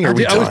for me? Or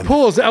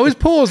I was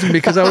pausing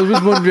because I was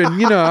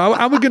wondering.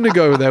 Are we going to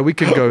go there? We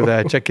can go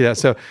there. Check it out.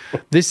 So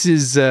this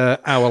is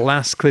our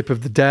last clip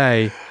of the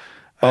day.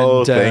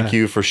 And, thank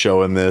you for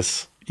showing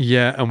this.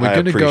 Yeah, and we're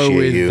going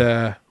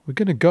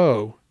to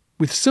go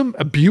with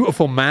a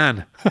beautiful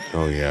man.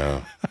 Oh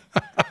yeah.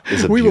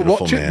 We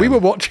were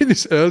watching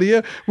this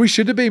earlier. We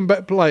should have been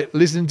like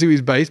listening to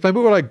his bass playing,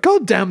 but we're like,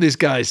 God damn, this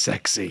guy's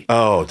sexy.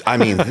 Oh, I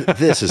mean,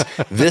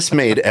 this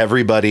made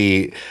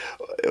everybody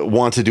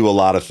want to do a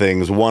lot of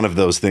things. One of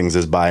those things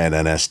is buy an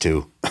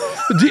NS2.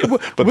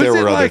 But there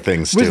were other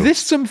things too. Was this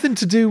something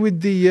to do with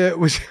the?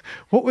 Was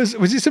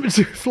it something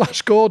to do with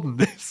Flash Gordon?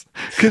 This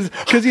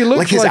because he looks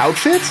like his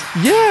outfit.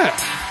 Yeah.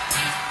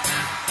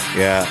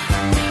 Yeah.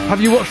 Have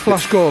you watched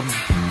Flash Gordon?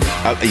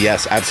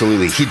 Yes,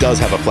 absolutely. He does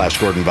have a Flash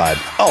Gordon vibe.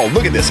 Oh,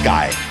 look at this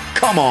guy!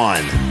 Come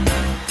on,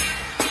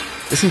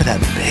 listen to that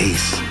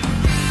bass.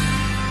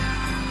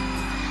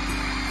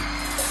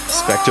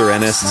 Spector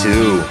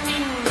NS2.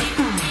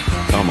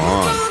 Come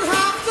on.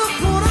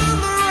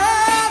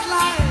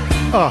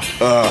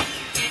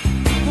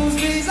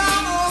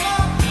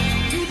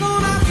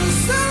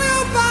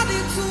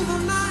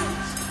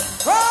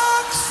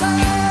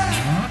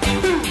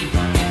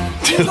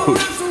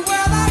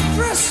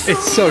 It's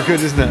It's so good,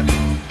 isn't it?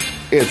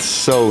 It's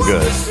so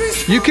good.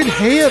 You can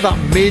hear that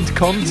mid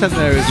content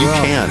there as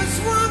well. You can.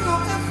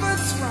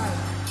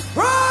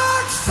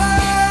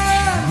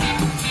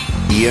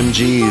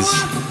 EMGs.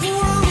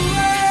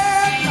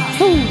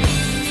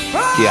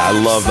 Yeah, I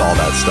loved all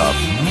that stuff.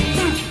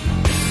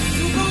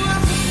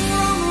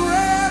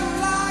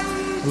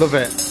 Love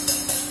it.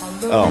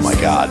 Oh my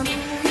God.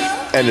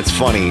 And it's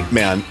funny,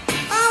 man.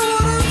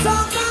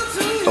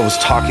 I was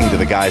talking to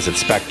the guys at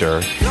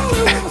Spectre,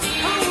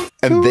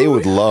 and they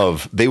would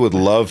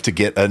love to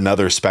get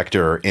another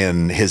Spectre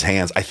in his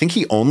hands. I think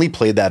he only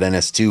played that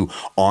NS2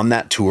 on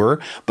that tour,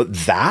 but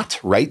that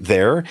right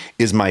there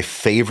is my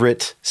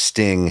favorite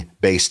Sting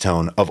bass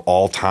tone of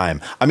all time.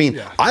 I mean,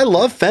 I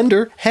love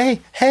Fender. Hey,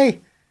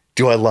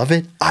 do I love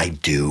it? I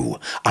do.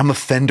 I'm a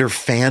Fender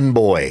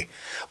fanboy,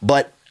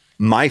 but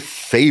my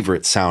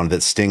favorite sound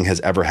that Sting has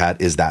ever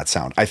had is that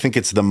sound. I think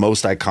it's the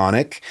most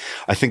iconic.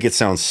 I think it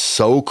sounds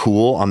so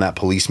cool on that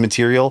Police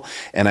material,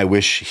 and I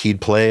wish he'd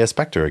play a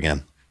Spectre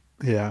again.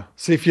 Yeah.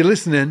 So if you're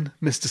listening,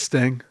 Mr.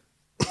 Sting,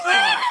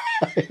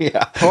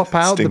 yeah, pop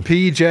out Sting.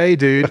 the PJ,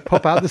 dude.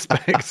 Pop out the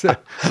Spectre.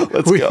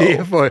 We're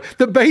here for it.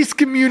 The bass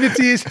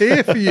community is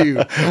here for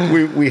you.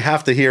 We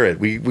have to hear it.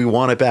 We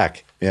want it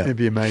back. Yeah, it'd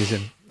be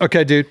amazing.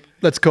 Okay, dude.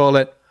 Let's call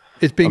it.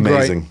 It's been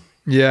amazing. Great.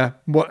 Yeah.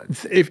 What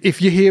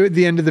if you're here at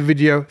the end of the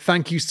video,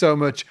 thank you so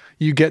much.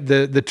 You get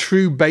the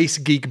true bass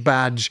geek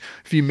badge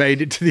if you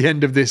made it to the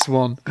end of this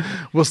one.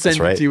 We'll send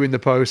it to you in the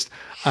post.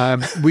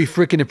 We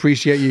freaking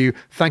appreciate you.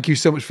 Thank you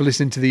so much for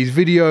listening to these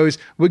videos.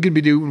 We're going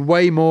to be doing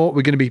way more.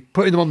 We're going to be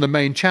putting them on the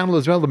main channel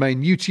as well, the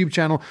main YouTube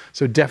channel.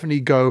 So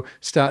definitely go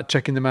start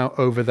checking them out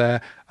over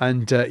there.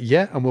 And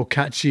and we'll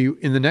catch you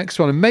in the next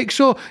one. And make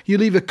sure you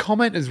leave a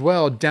comment as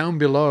well down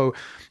below.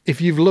 If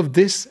you've loved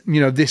this,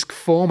 this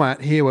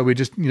format here where we're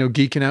just,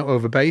 geeking out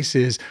over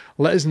basses,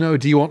 let us know.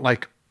 Do you want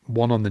like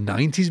one on the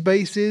 90s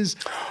basses,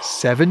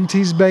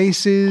 70s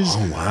basses?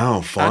 Oh,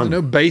 wow. Fun. I don't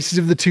know, basses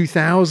of the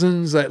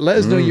 2000s. Like, let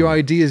us know your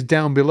ideas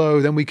down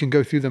below. Then we can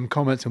go through them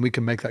comments and we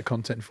can make that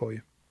content for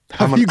you.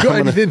 Have you got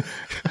anything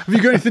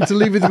to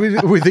leave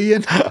with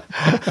Ian?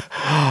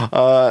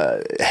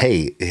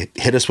 Hey,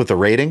 hit us with a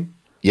rating.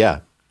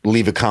 Yeah.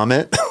 Leave a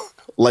comment.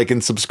 Like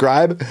and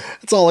subscribe.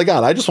 That's all I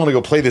got. I just want to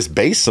go play this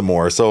bass some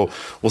more. So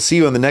we'll see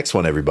you in the next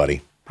one,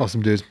 everybody.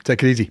 Awesome, dudes.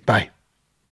 Take it easy. Bye.